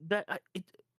 That it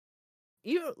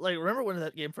you like remember when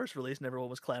that game first released and everyone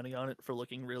was clowning on it for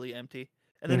looking really empty?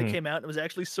 And then it Hmm. came out and it was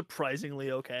actually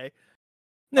surprisingly okay.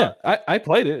 Uh Yeah, I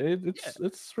played it. yeah,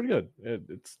 It's pretty good.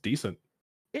 It's decent.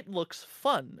 it looks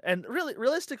fun. And really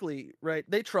realistically, right,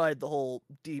 they tried the whole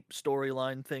deep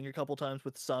storyline thing a couple times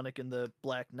with Sonic and the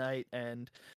Black Knight and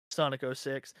Sonic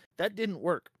 '06. That didn't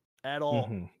work at all.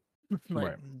 Hmm. Like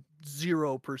Right,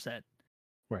 0%.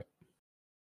 right.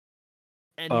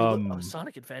 And you look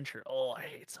Sonic Adventure. Oh, I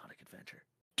hate Sonic Adventure.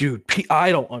 Dude,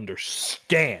 I don't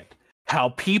understand how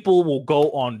people will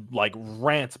go on like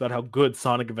rants about how good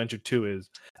Sonic Adventure 2 is.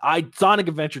 Sonic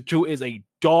Adventure 2 is a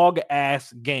dog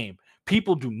ass game.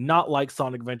 People do not like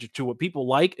Sonic Adventure 2. What people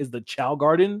like is the Chow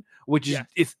Garden, which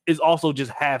Yes. is also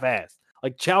just half assed.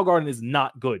 Like Chow Garden is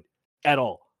not good at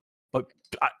all. But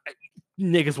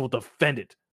niggas will defend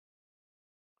it.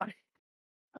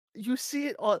 You see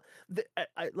it all.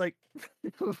 I like.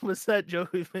 Was that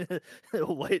joke?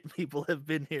 White people have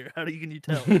been here. How can you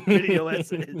tell? Video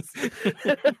essays.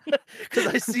 Because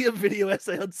I see a video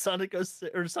essay on Sonic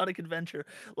or Sonic Adventure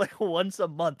like once a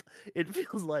month. It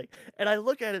feels like, and I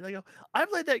look at it and I go, I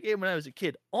played that game when I was a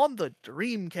kid on the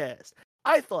Dreamcast.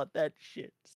 I thought that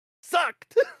shit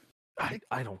sucked.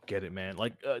 I don't get it, man.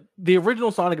 Like the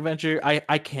original Sonic Adventure,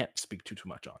 I can't speak too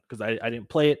much on because I didn't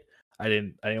play it. I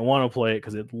didn't want to play it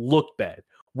because it looked bad.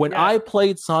 When Yeah, I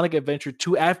played Sonic Adventure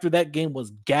 2 after that game was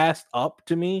gassed up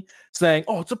to me, saying,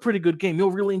 "Oh, it's a pretty good game.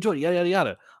 You'll really enjoy it." Yada yada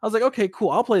yada. I was like, "Okay,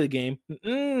 cool. I'll play the game."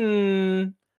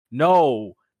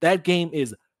 No, that game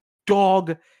is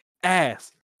dog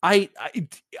ass. I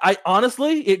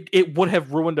honestly, it would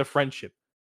have ruined a friendship.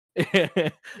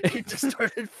 you just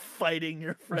started fighting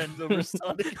your friends over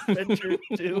Sonic Adventure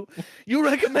 2. You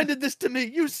recommended this to me,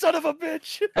 you son of a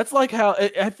bitch. That's like how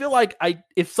I feel like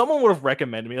if someone would have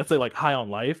recommended me, let's say like High on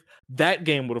Life, that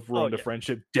game would have Oh ruined a yeah,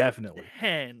 friendship definitely.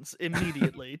 hands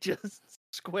immediately, just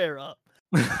square up.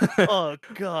 Oh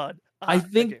god, I that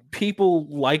think game. people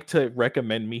like to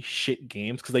recommend me shit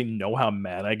games because they know how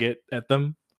mad I get at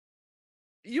them.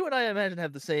 You and I imagine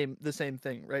have the same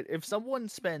thing, right? If someone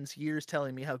spends years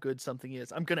telling me how good something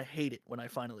is, I'm gonna hate it when I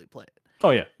finally play it.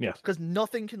 Oh yeah, yes. Because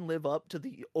nothing can live up to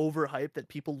the overhype that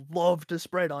people love to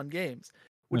spread on games,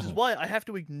 which is why I have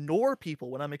to ignore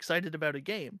people when I'm excited about a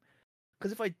game.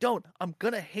 Because if I don't, I'm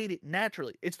gonna hate it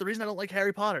naturally. It's the reason I don't like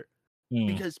Harry Potter. Mm.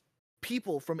 Because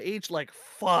people from age like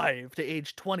 5 to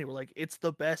age 20 were like, it's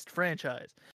the best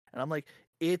franchise. And I'm like,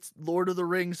 it's Lord of the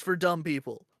Rings for dumb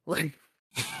people. I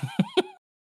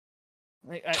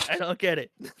don't get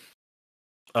it.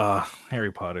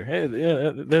 Harry Potter. Hey,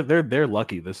 yeah, they're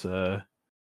lucky. This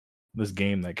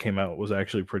game that came out was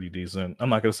actually pretty decent. I'm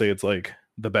not gonna say it's like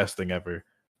the best thing ever,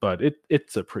 but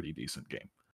it's a pretty decent game.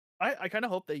 I kind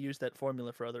of hope they use that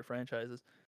formula for other franchises.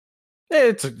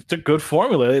 It's a good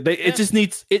formula. It Yeah. just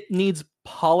needs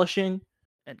polishing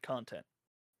And content.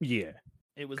 Yeah,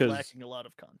 It was because lacking a lot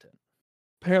of content.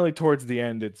 apparently towards the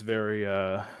end, it's very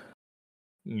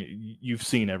you've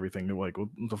seen everything. You're like, what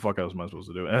the fuck else am I supposed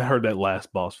to do? And I heard that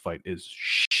last boss fight is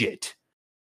shit.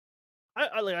 I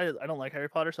don't like Harry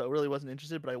Potter, so I really wasn't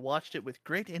interested. But I watched it with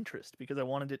great interest because I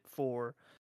wanted it for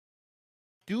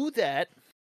do that,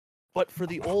 but for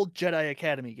the old Jedi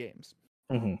Academy games.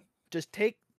 Mm-hmm. Just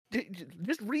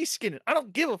reskin it. I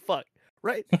don't give a fuck,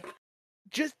 right?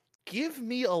 Just give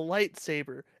me a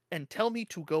lightsaber and tell me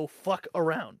to go fuck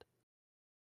around.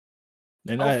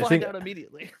 And I'll I find think out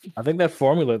immediately. I think that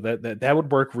formula that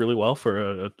would work really well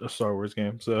for a Star Wars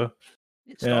game. So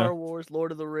yeah. Star Wars,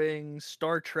 Lord of the Rings,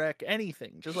 Star Trek,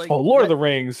 anything. Just like Lord of the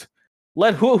Rings.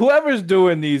 Let whoever's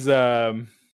doing these like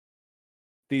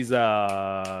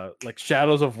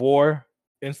Shadows of War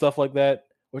and stuff like that,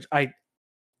 which I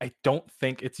don't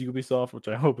think it's Ubisoft, which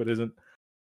I hope it isn't.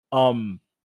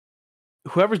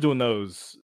 Whoever's doing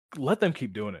those, let them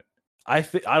keep doing it. I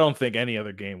don't think any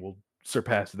other game will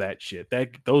surpass that shit.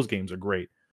 Those games are great.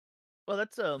 Well,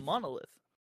 that's a Monolith.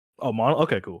 Oh,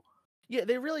 okay, cool. Yeah,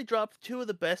 they really dropped 2 of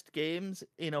the best games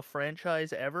in a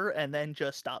franchise ever and then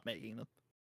just stopped making them.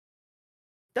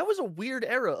 That was a weird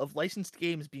era of licensed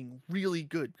games being really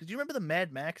good. Because you remember the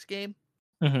Mad Max game?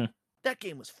 Mm-hmm. That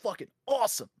game was fucking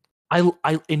awesome.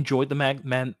 I enjoyed the Mad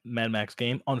Max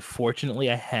game.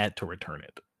 Unfortunately, I had to return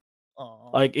it.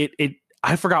 Aww. Like it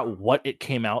I forgot what it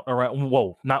came out around.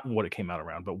 Whoa, not what it came out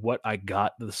around, but what I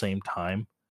got at the same time.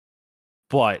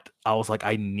 But I was like,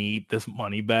 I need this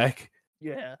money back.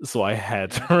 Yeah. So I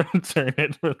had to return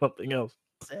it for something else.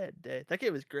 Sad day. That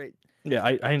game was great. Yeah,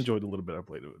 I enjoyed a little bit I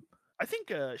played of it. I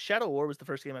think Shadow War was the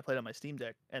first game I played on my Steam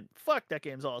Deck, and fuck, that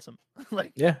game's awesome.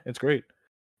 Yeah, it's great.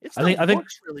 It still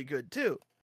looks really good too.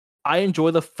 I enjoy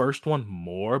the first one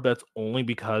more, but that's only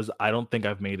because I don't think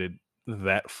I've made it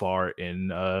that far in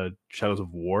Shadows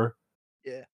of War.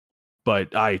 Yeah.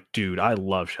 But I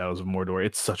love Shadows of Mordor.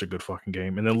 It's such a good fucking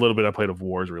game. And then a little bit I played of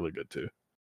War is really good too.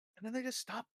 And then they just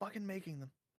stopped fucking making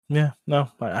them. Yeah, no,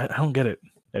 I don't get it.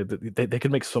 They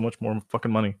could make so much more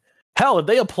fucking money. Hell, if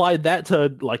they applied that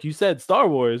to, like you said, Star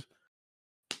Wars,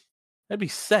 that'd be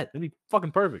set. That'd be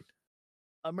fucking perfect.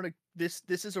 This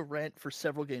is a rant for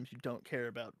several games you don't care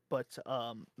about, but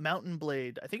Mountain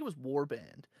Blade, I think it was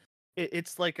Warband.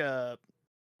 It's like a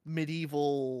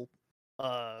medieval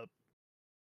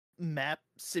map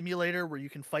simulator where you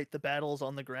can fight the battles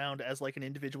on the ground as like an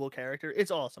individual character.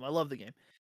 It's awesome. I love the game.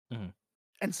 Mm-hmm.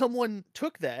 And someone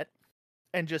took that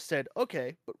and just said,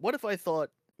 okay, but what if I thought,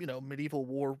 medieval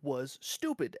war was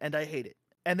stupid and I hate it?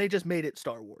 And they just made it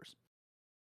Star Wars.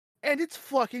 And it's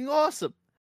fucking awesome.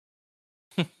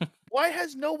 Why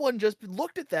has no one just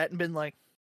looked at that and been like,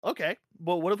 okay,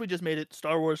 well, what if we just made it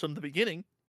Star Wars from the beginning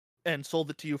and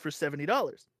sold it to you for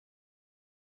 $70?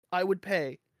 I would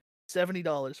pay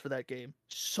 $70 for that game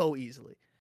so easily.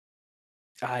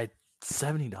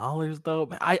 $70 though?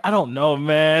 I don't know,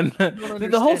 man.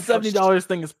 The whole $70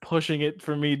 thing is pushing it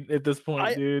for me at this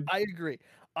point, dude. I agree.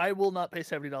 I will not pay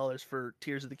 $70 for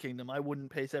Tears of the Kingdom. I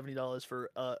wouldn't pay $70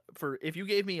 for if you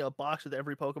gave me a box with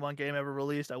every Pokemon game ever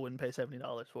released, I wouldn't pay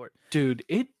 $70 for it. Dude,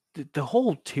 the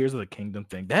whole Tears of the Kingdom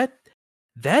thing, that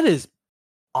is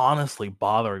honestly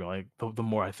bothering, like the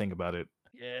more I think about it.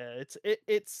 Yeah,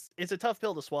 it's a tough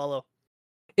pill to swallow.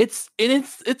 It's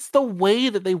the way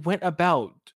that they went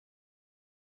about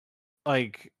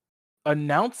like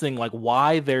announcing like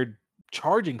why they're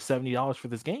charging $70 for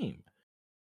this game.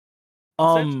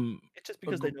 It's just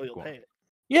because they know you'll pay it.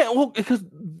 Yeah, well, because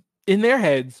in their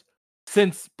heads,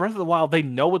 since Breath of the Wild, they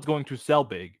know it's going to sell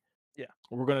big. Yeah,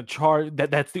 we're gonna charge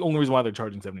that. That's the only reason why they're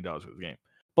charging $70 for this game.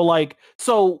 But like,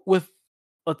 so with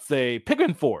let's say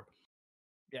Pikmin 4,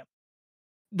 yeah,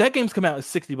 that game's come out at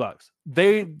 $60.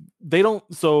 They don't.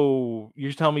 So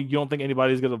you're telling me you don't think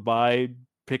anybody's gonna buy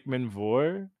Pikmin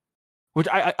 4? Which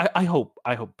I hope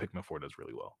Pikmin 4 does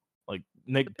really well. Like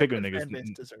The Pikmin Pikmin niggas, fan base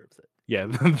deserves it. yeah,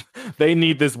 they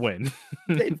need this win.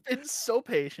 They've been so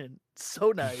patient,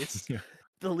 so nice.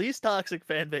 The least toxic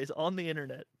fan base on the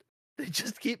internet. They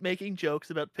just keep making jokes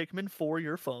about Pikmin for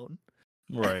your phone.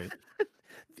 Right.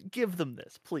 Give them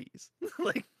this, please.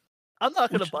 Like, I'm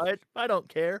not gonna Which, buy it. I don't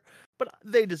care, but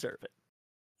they deserve it.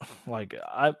 like,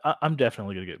 I'm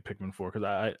definitely gonna get Pikmin 4 because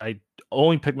I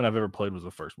only Pikmin I've ever played was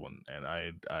the first one, and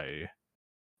I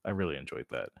really enjoyed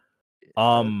that.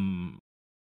 Uh,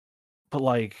 But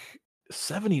like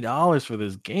 $70 for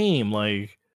this game,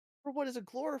 like, for what is a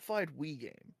glorified Wii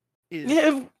game is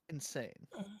yeah, insane.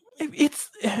 it's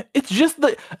just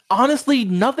the honestly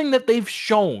nothing that they've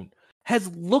shown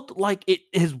has looked like it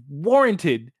has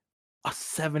warranted a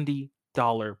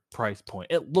 $70 price point.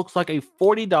 It looks like a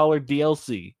 $40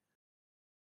 DLC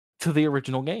to the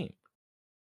original game.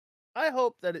 I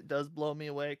hope that it does blow me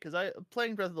away because I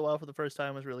playing Breath of the Wild for the first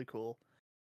time was really cool,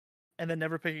 and then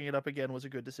never picking it up again was a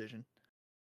good decision.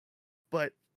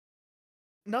 But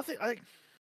nothing,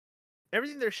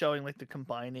 everything they're showing, like the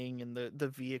combining and the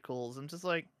vehicles, I'm just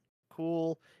like,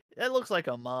 cool. It looks like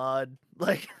a mod.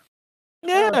 Like,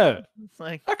 Yeah, it's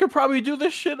like I could probably do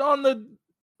this shit on the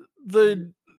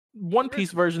the One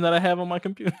Piece original. version that I have on my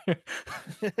computer.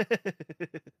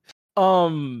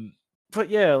 Um, but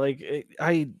yeah, like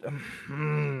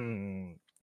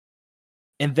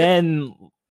and then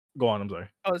go on. I'm sorry.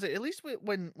 I was at least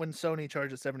when Sony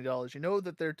charges $70, you know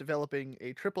that they're developing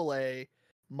a AAA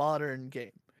modern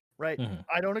game, right? Mhm,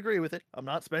 I don't agree with it. I'm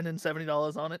not spending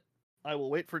 $70 on it. I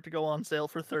will wait for it to go on sale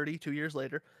for 30 2 years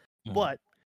later. mhm. But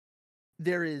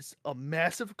there is a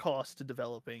massive cost to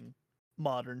developing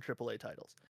modern AAA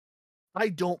titles. I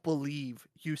don't believe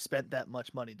you spent that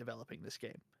much money developing this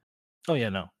game Oh yeah,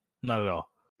 no, not at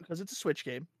all. because it's a Switch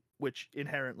game, which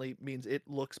inherently means it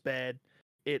looks bad,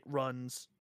 it runs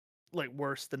like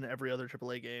worse than every other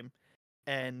AAA game,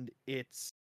 and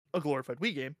it's a glorified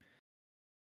Wii game,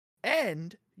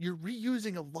 and you're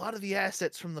reusing a lot of the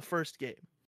assets from the first game.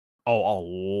 Oh, a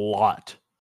lot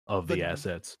of the The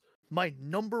assets. My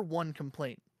number one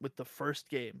complaint with the first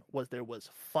game was there was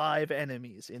 5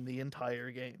 enemies in the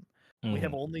entire game. We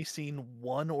have Mhm, only seen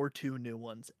 1 or 2 new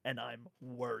ones, and I'm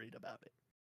worried about it.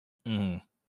 mhm.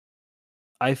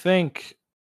 I think,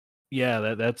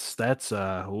 yeah, that's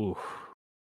ooh,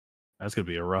 that's gonna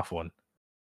be a rough one.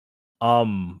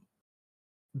 Um,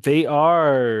 they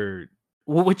are,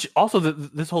 which also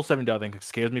this whole $70 thing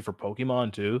scares me for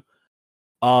Pokemon too.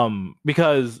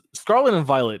 Because Scarlet and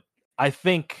Violet, I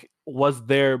think, was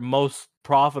their most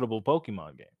profitable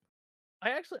Pokemon game.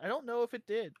 I don't know if it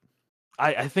did.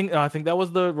 I think that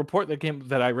was the report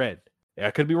that I read. Yeah,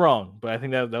 I could be wrong, but I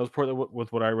think that was part of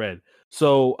with what I read.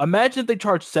 So imagine if they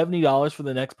charge $70 for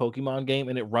the next Pokemon game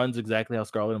and it runs exactly how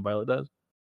Scarlet and Violet does.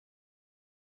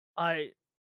 I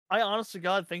I honest to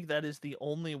God think that is the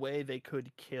only way they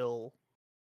could kill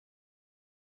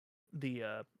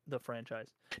the franchise.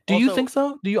 Do you Also, think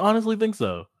so? Do you honestly think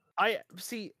so? I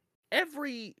see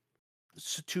every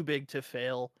too big to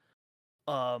fail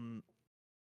um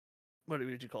what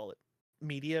would you call it?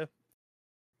 Media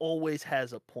always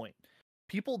has a point.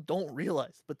 People don't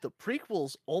realize, but the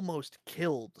prequels almost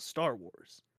killed Star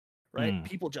Wars, right? Mm,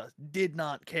 People just did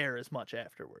not care as much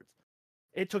afterwards.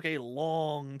 It took a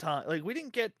long time. Like we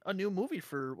didn't get a new movie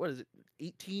for what is it,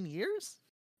 18 years?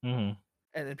 mhm.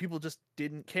 And then people just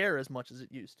didn't care as much as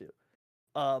it used to.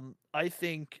 I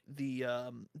think the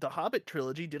Hobbit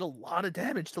trilogy did a lot of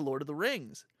damage to Lord of the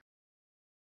Rings.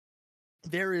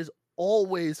 There is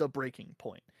always a breaking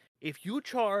point. If you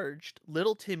charged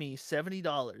little Timmy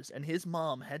 $70 and his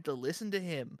mom had to listen to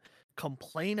him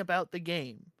complain about the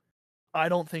game, I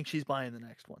don't think she's buying the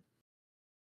next one.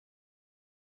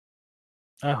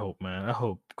 I hope, man. I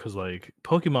hope because like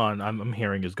Pokemon, I'm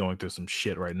hearing is going through some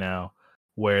shit right now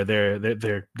where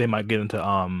they might get into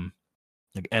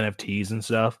like NFTs and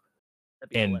stuff. That'd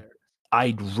be And hilarious.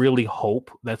 I really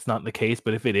hope that's not the case.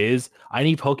 But if it is, I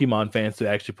need Pokemon fans to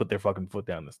actually put their fucking foot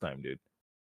down this time, dude.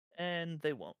 And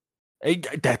they won't.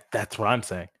 That's what I'm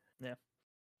saying. Yeah.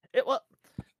 Well,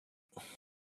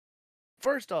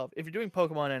 first off, if you're doing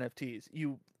Pokemon NFTs,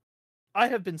 I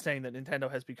have been saying that Nintendo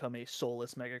has become a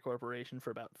soulless mega corporation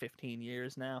for about 15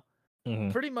 years now. Hmm.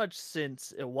 Pretty much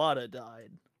since Iwata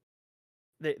died,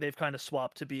 they've kind of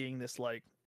swapped to being this like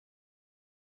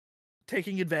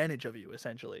taking advantage of you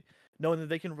essentially, knowing that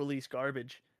they can release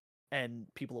garbage and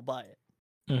people will buy it.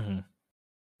 Hmm.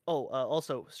 Oh,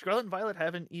 also, Scarlet and Violet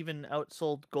haven't even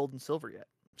outsold Gold and Silver yet,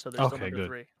 so they're still Okay, number good.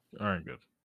 3, All right, good.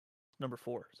 number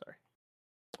 4. Sorry.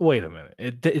 Wait a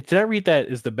minute. Did I read that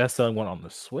is the best selling one on the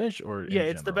Switch or Yeah, in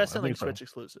it's the general? best I think selling it's probably Switch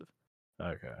exclusive.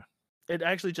 okay. It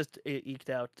actually just eked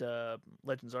out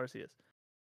Legends Arceus,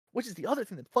 which is the other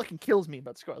thing that fucking kills me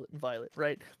about Scarlet and Violet,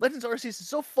 right? Legends Arceus is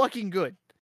so fucking good.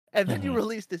 And then you Mhm,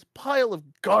 release this pile of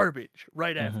garbage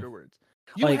right mhm. afterwards.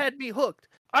 You Like had me hooked.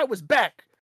 I was back.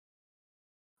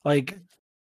 like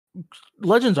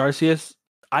Legends Arceus,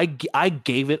 I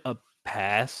gave it a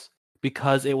pass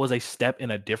because it was a step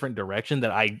in a different direction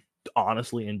that I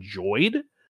honestly enjoyed.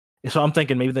 So I'm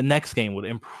thinking maybe the next game would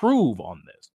improve on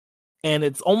this. And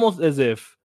it's almost as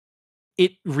if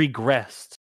it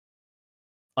regressed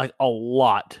like a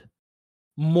lot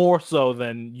more so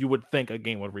than you would think a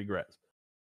game would regress.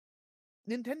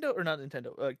 Nintendo, or not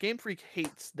Nintendo, Game Freak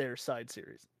hates their side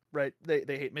series, right? They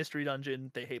hate Mystery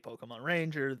Dungeon, they hate Pokemon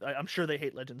Ranger. I'm sure they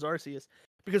hate Legends Arceus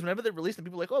because whenever they release them,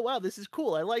 people are like, oh wow, this is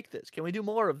cool. I like this. Can we do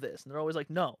more of this? And they're always like,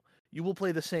 no, you will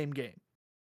play the same game.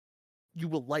 You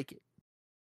will like it.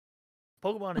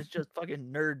 Pokemon is just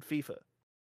fucking nerd FIFA.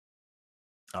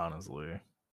 Honestly,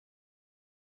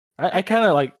 I And kind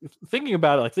of like thinking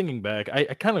about it, like thinking back. I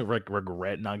kind of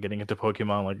regret not getting into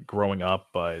Pokemon like growing up,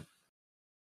 but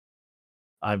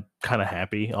I'm kind of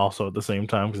happy also at the same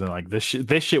time because like this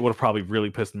shit would have probably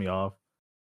really pissed me off.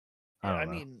 I yeah, I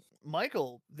don't know. mean,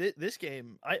 Michael, this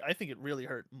game, I think it really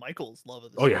hurt Michael's love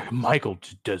of the Oh yeah, series. Michael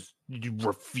does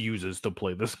refuses to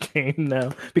play this game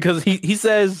now because he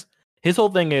says his whole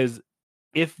thing is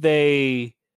if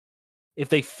they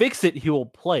fix it, he will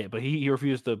play it, but he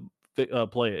refuses to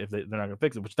play it if they're not going to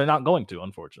fix it, which they're not going to,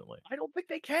 unfortunately. I don't think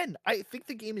they can. I think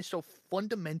the game is so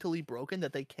fundamentally broken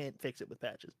that they can't fix it with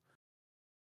patches.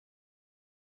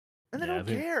 And they Yeah, I don't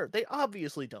think care. They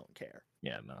obviously don't care.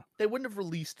 yeah, no. They wouldn't have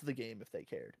released the game if they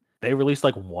cared. They released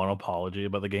like one apology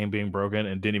about the game being broken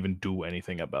and didn't even do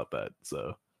anything about that.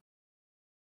 So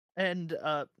And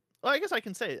well, I guess I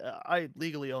can say I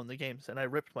legally own the games and I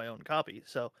ripped my own copy.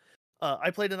 So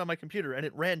I played it on my computer and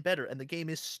it ran better and the game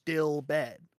is still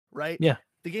bad, right? yeah,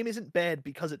 The game isn't bad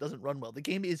because it doesn't run well. The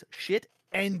game is shit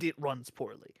and it runs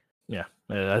poorly. yeah.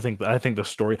 I think the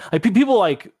story like people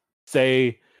like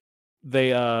say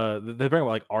they bring up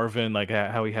like Arvin like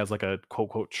how he has like a quote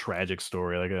quote tragic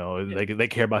story like Yeah. they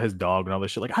care about his dog and all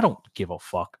this shit like I don't give a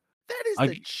fuck. That is the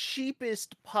Like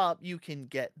cheapest pop you can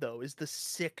get though, is the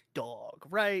sick dog,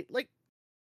 right? Like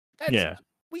that's yeah,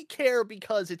 we care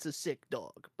because it's a sick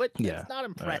dog, but yeah. that's not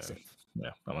impressive.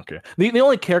 Yeah, I don't care. The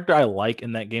only character I like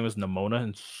in that game is Nimona,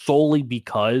 and solely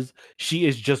because she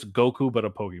is just Goku but a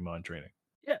Pokemon training.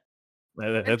 Yeah.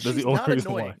 And That's the she's only not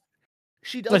reason why. annoying.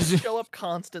 She doesn't show up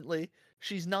constantly.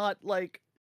 She's not like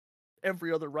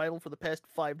every other rival for the past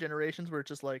 5 generations where it's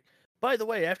just like, by the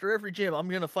way, after every gym, I'm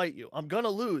gonna fight you. I'm gonna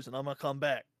lose and I'm gonna come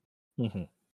back. Mhm.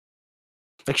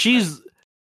 Like I,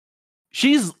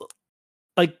 she's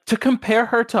like to compare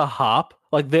her to Hop,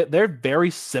 like they're very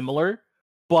similar,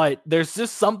 but there's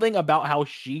just something about how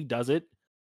she does it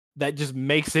that just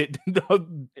makes it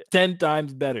 10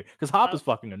 times better. Because Hop I, is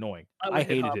fucking annoying. I I would hit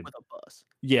hated Hop him. with a bus.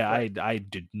 Yeah, Right. I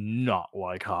did not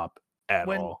like Hop at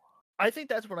When all. I think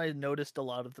that's when I noticed a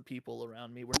lot of the people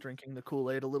around me were drinking the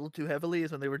Kool-Aid a little too heavily,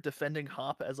 is when they were defending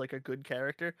Hop as like a good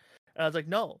character. And I was like,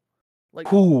 no. Like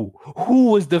Who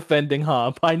was defending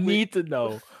Hop? I we need to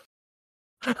know.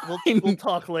 we'll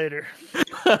talk later.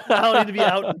 I don't need to be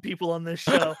outing people on this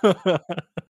show.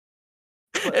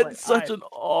 But like It's such an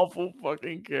awful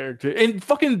fucking character. And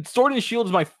fucking Sword and Shield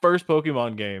is my first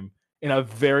Pokemon game in a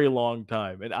very long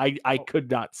time, and I oh,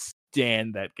 could not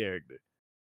stand that character.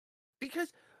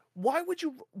 because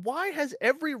why has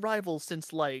every rival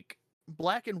since like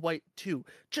Black and White 2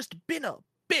 just been a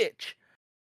bitch?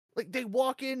 Like they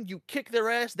walk in, you kick their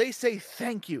ass, they say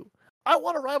thank you. I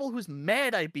want a rival who's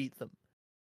mad I beat them.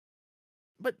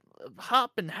 But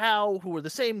Hop and How, who are the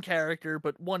same character,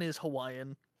 but one is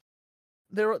Hawaiian,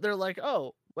 they're like,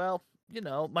 oh, well,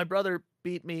 my brother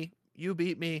beat me, you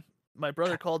beat me, my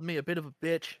brother called me a bit of a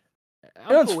bitch. You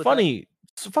I'm know, it's cool with that. funny.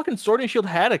 Fucking Sword and Shield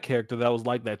had a character that was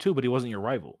like that too, but he wasn't your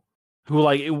rival. Who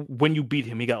like when you beat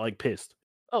him, he got like pissed.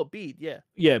 Oh, Bede, yeah.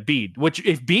 Yeah, Bede. Which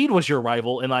if Bede was your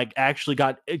rival and like actually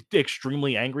got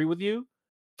extremely angry with you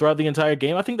throughout the entire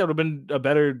game, I think that would have been a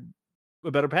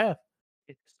better path.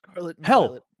 Scarlet and Hell,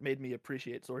 Violet made me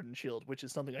appreciate Sword and Shield, which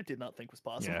is something I did not think was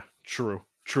possible. yeah, true.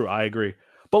 I agree.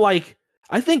 But like,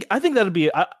 I think that'd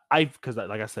be I because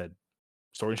like I said,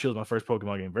 Sword and Shield is my first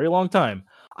Pokemon game, very long time.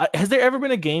 Has there ever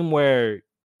been a game where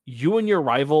you and your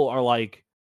rival are like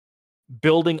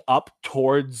building up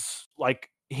towards like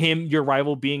your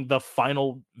rival being the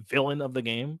final villain of the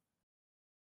game?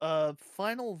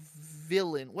 Final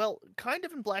villain. Well, kind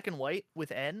of in Black and White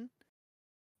with N.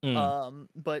 Mm.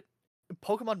 But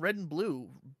Pokemon Red and Blue,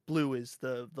 Blue is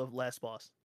the last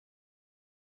boss.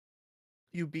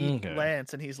 You beat Okay.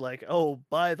 Lance, and he's like, "Oh,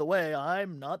 by the way,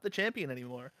 I'm not the champion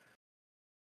anymore."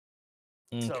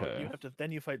 So you Okay. have to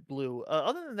then you fight Blue.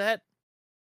 Other than that,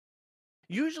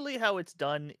 usually how it's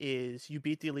done is you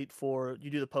beat the Elite Four, you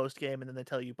do the post game, and then they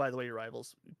tell you, by the way, your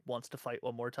rivals wants to fight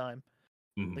one more time.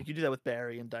 Mhm. Like you do that with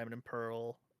Barry and Diamond and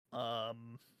Pearl.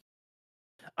 Um,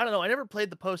 I don't know. I never played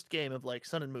the post game of like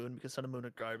Sun and Moon because Sun and Moon are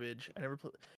garbage. I never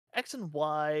played X and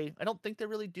Y. I don't think they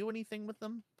really do anything with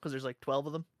them because there's like 12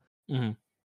 of them. Mhm.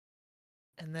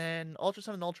 And then Ultra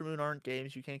Sun and Ultra Moon aren't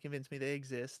games. You can't convince me they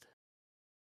exist.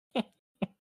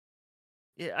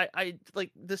 Yeah, I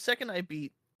like the second I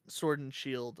beat Sword and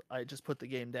Shield, I just put the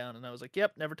game down and I was like,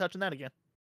 "Yep, never touching that again."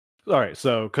 All right.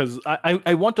 So, because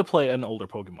I want to play an older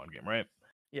Pokemon game, right?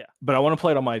 Yeah. But I want to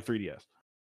play it on my 3DS.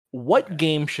 What Okay.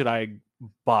 game should I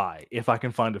buy if I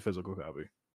can find a physical copy?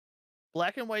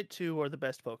 Black and White 2 are the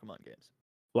best Pokemon games.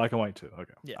 Black and White too.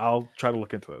 Okay. Yeah. I'll try to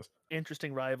look into this.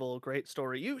 Interesting rival, great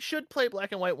story. You should play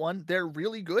Black and White 1. They're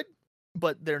really good,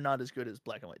 but they're not as good as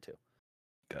Black and White 2.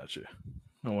 Gotcha.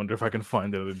 I wonder if I can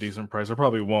find it at a decent price. I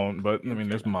probably won't, but I You mean,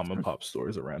 there's cannot. mom and pop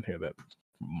stores around here that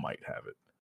might have it.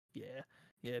 Yeah.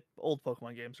 Yeah, old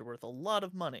Pokemon games are worth a lot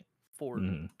of money for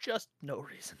Mhm. just no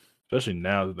reason. Especially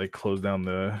now that they closed down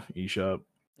the eShop.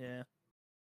 Yeah.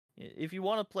 If you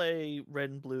want to play Red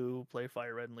and Blue, play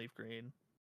Fire Red and Leaf Green.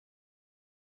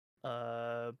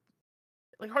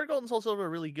 Like Heart Gold and Soul Silver are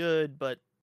really good, but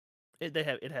it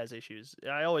has issues.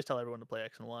 I always tell everyone to play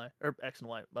X and Y or X and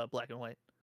Y, Black and White.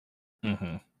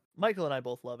 Mm-hmm. Michael and I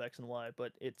both love X and Y,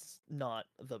 but it's not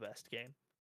the best game.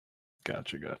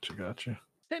 Gotcha.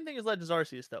 Same thing as Legends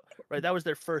Arceus, though, right? That was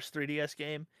their first 3DS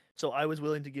game, so I was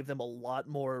willing to give them a lot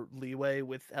more leeway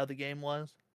with how the game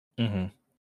was. Mm-hmm.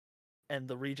 And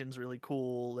the region's really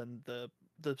cool, and the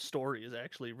story is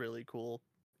actually really cool,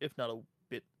 if not a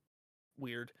bit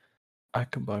weird. I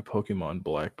can buy Pokemon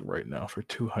Black right now for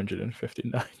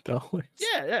 $259.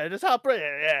 Yeah, just hop right.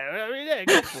 Yeah, I mean, yeah,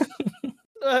 go for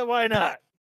it. Why not?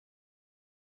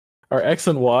 Are X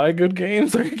and Y good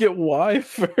games? Or you get Y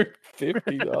for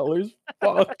 $50?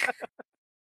 Fuck.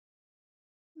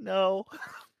 No,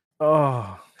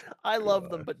 Oh, I love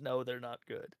them, God. but no, they're not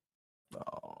good.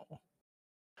 Oh.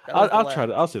 That was the I'll last. try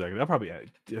to. I'll see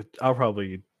that. I'll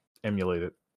probably emulate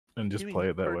it and You just mean play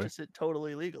you it that way. purchase it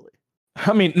totally legally?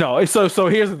 I mean, no. So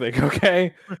here's the thing.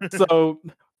 Okay. So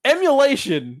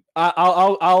emulation,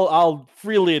 I'll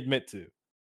freely admit to.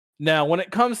 Now, when it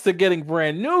comes to getting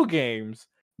brand new games,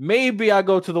 maybe I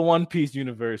go to the One Piece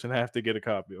universe and have to get a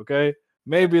copy. Okay.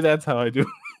 Maybe that's how I do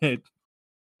it.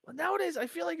 Well, nowadays, I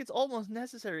feel like it's almost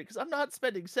necessary because I'm not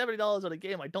spending $70 on a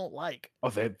game I don't like. Oh,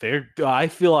 they're. I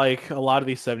feel like a lot of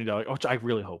these $70, which I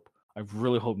really hope. I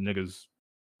really hope niggas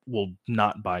will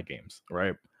not buy games.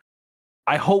 Right.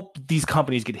 I hope these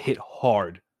companies get hit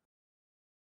hard.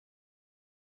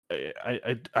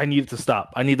 I need it to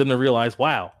stop. I need them to realize,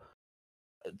 wow,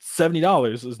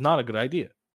 $70 is not a good idea,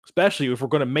 especially if we're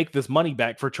going to make this money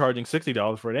back for charging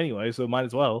 $60 for it anyway. So might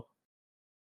as well.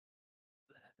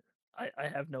 I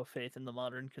have no faith in the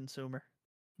modern consumer.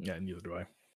 Yeah, neither do I.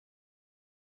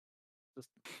 Just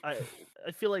I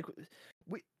feel like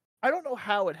we I don't know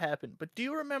how it happened, but do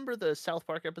you remember the South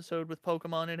Park episode with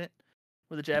Pokemon in it,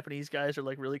 where the Japanese guys are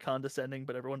like really condescending,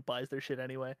 but everyone buys their shit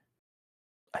anyway?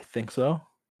 I think so. I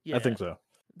Yeah, think so.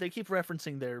 they keep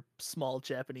referencing their small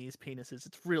Japanese penises.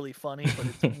 It's really funny, but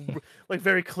it's like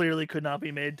very clearly could not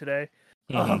be made today.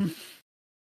 Mhm, Um,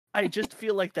 I just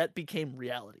feel like that became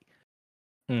reality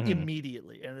mhm.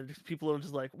 immediately, and people are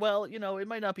just like, well, it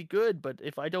might not be good, but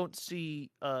if I don't see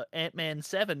Ant-Man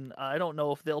 7, I don't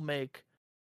know if they'll make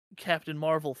Captain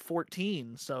Marvel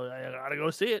 14, so I gotta go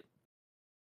see it.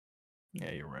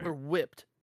 Yeah, you're right. We're whipped.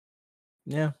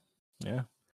 Yeah, yeah.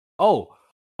 Oh,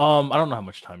 I don't know how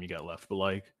much time you got left, but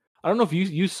like, I don't know if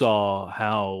you saw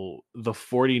how the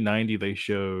 4090 they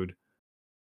showed.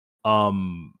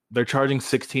 They're charging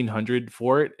 1,600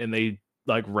 for it, and they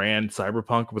like ran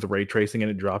Cyberpunk with ray tracing, and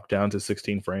it dropped down to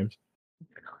 16 frames.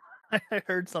 I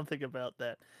heard something about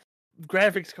that.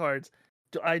 Graphics cards.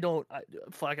 I don't.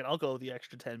 Fuck it. I'll go the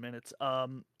extra 10 minutes.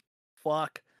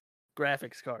 Fuck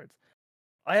graphics cards.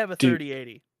 I have a Dude,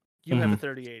 3080. You have a mhm,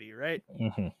 3080, right?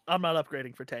 mhm. I'm not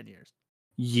upgrading for 10 years.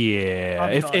 Yeah,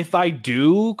 I'm done. if I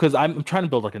do, because I'm trying to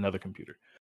build like another computer.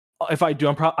 If I do,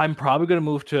 I'm probably gonna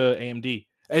move to AMD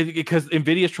because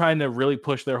Nvidia's trying to really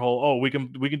push their whole. Oh, we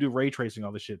can do ray tracing,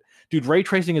 all this shit, dude. Ray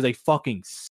tracing is a fucking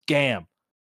scam.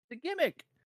 The gimmick.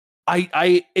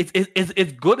 It's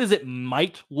as good as it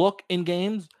might look in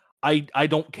games. I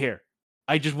don't care.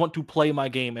 I just want to play my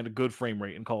game at a good frame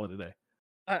rate and call it a day.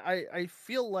 I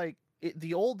feel like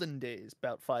the olden days,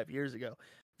 about 5 years ago,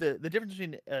 the difference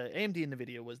between AMD and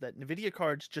NVIDIA was that NVIDIA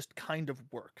cards just kind of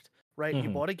worked, right? You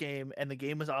bought a game and the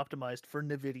game was optimized for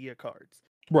NVIDIA cards.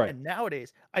 Right. And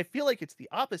nowadays, I feel like it's the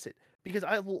opposite because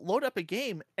I will load up a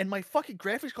game and my fucking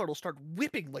graphics card will start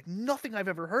whipping like nothing I've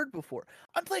ever heard before.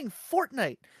 I'm playing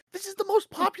Fortnite. This is the most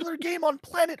popular game on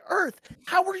planet Earth.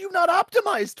 How are you not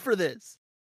optimized for this?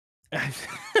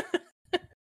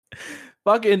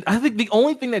 Fucking, I think the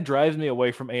only thing that drives me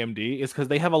away from AMD is because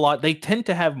they tend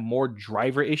to have more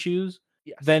driver issues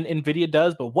than NVIDIA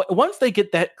does. But once they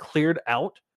get that cleared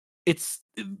out,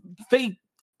 they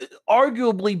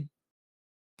arguably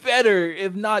better,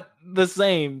 if not the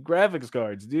same, graphics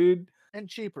cards, dude. And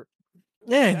cheaper.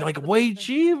 Yeah, and like way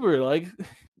cheaper. Like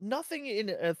nothing in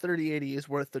a 3080 is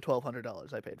worth the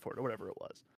 $1,200 I paid for it, or whatever it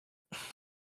was.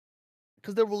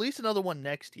 Because they'll release another one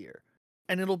next year,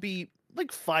 and it'll be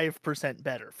like 5%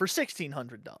 better for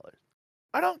 $1,600.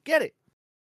 I don't get it.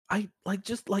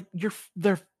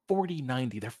 They're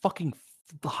 4090. They're fucking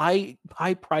high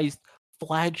priced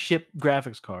flagship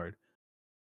graphics card.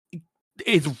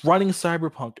 It's running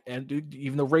Cyberpunk, and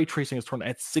even the ray tracing is turned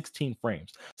at 16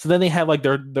 frames. So then they have like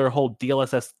their whole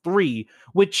DLSS 3,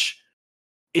 which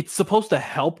it's supposed to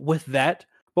help with that.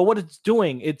 But what it's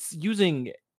doing, it's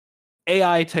using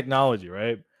AI technology,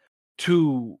 right?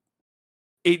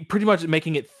 It pretty much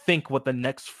making it think what the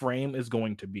next frame is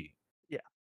going to be. Yeah.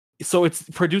 So it's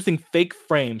producing fake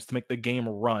frames to make the game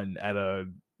run at a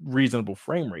reasonable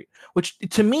frame rate, which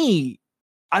to me,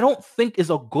 I don't think is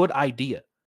a good idea.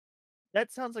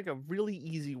 That sounds like a really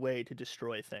easy way to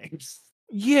destroy things.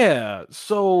 Yeah,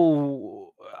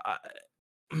 so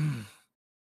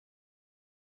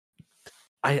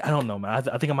I don't know, man.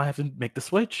 I think I might have to make the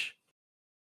switch.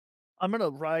 I'm gonna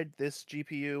ride this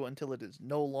GPU until it is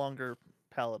no longer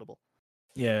palatable.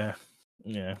 Yeah.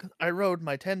 I rode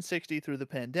my 1060 through the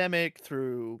pandemic,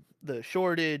 through the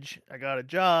shortage. I got a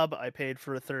job. I paid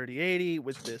for a 3080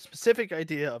 with the specific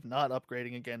idea of not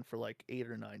upgrading again for like 8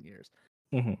 or 9 years.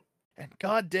 And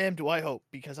goddamn, do I hope,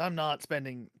 because I'm not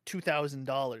spending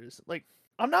 $2,000. Like,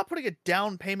 I'm not putting a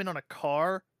down payment on a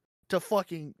car to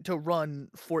run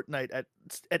Fortnite at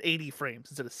 80 frames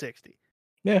instead of 60.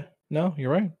 Yeah, no,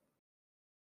 you're right.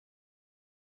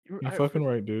 You're fucking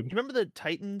right, dude. You remember the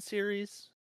Titan series?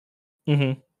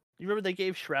 You remember they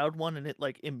gave Shroud one and it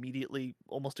like immediately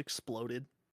almost exploded?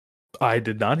 I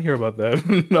did not hear about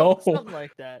that. No. Something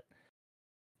like that.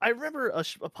 I remember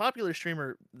a popular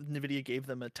streamer, NVIDIA gave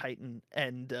them a Titan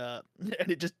and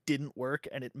it just didn't work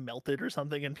and it melted or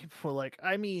something, and people were like,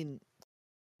 I mean,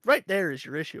 right there is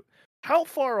your issue. How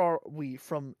far are we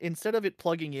from, instead of it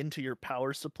plugging into your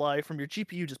power supply, from your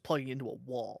GPU just plugging into a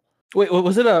wall? Wait,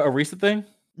 was it a recent thing?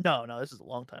 No, this is a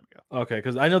long time ago. Okay,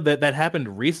 because I know that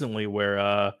happened recently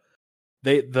where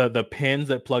the pins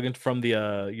that plug in from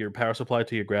the your power supply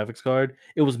to your graphics card,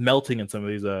 it was melting in some of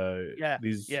these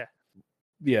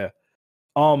yeah.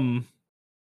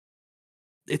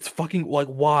 It's fucking like,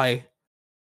 why?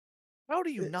 How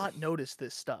do you not notice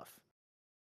this stuff?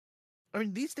 I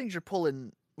mean, these things are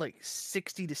pulling like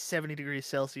 60 to 70 degrees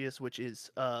Celsius, which is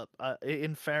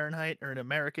in Fahrenheit or in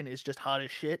American is just hot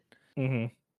as shit.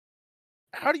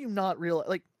 How do you not realize?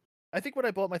 Like, I think when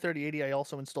I bought my 3080, I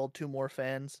also installed 2 more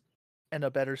fans and a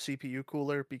better CPU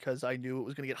cooler because I knew it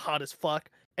was going to get hot as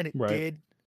fuck, and it did.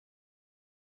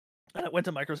 And I went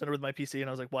to Micro Center with my PC and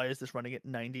I was like, why is this running at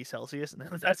 90 Celsius? And they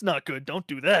were like, that's not good. Don't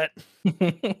do that.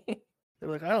 They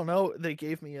were like, I don't know. They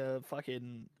gave me an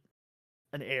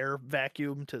air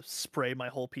vacuum to spray my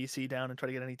whole PC down and try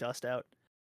to get any dust out.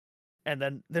 And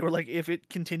then they were like, if it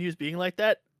continues being like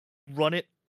that, run it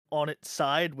on its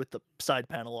side with the side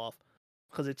panel off.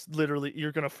 Because it's literally,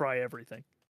 you're going to fry everything.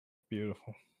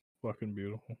 Beautiful. Fucking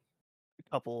beautiful.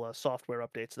 Couple software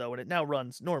updates though, and it now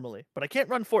runs normally, but I can't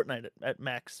run Fortnite at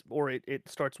max, or it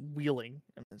starts wheeling,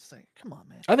 and it's like, come on,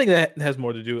 man. I think that has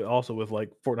more to do also with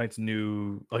like Fortnite's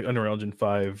new like Unreal Engine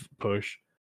 5 push.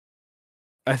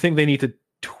 I think they need to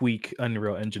tweak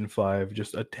Unreal Engine 5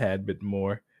 just a tad bit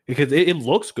more because it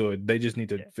looks good. They just need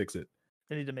to fix it.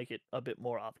 They need to make it a bit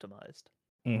more optimized.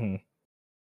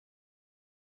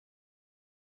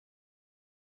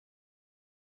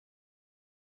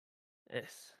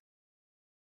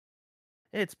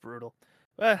 It's brutal.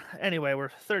 Anyway, we're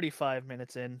 35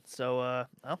 minutes in, so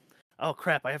oh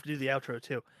crap, I have to do the outro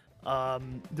too.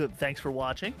 Thanks for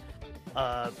watching.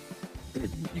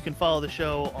 You can follow the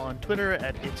show on Twitter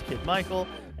at itskidmichael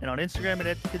and on Instagram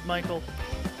at itskidmichael.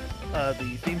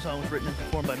 The theme song was written and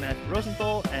performed by Matthew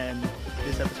Rosenthal, and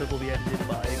this episode will be edited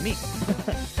by me.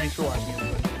 Thanks for watching,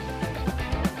 everybody.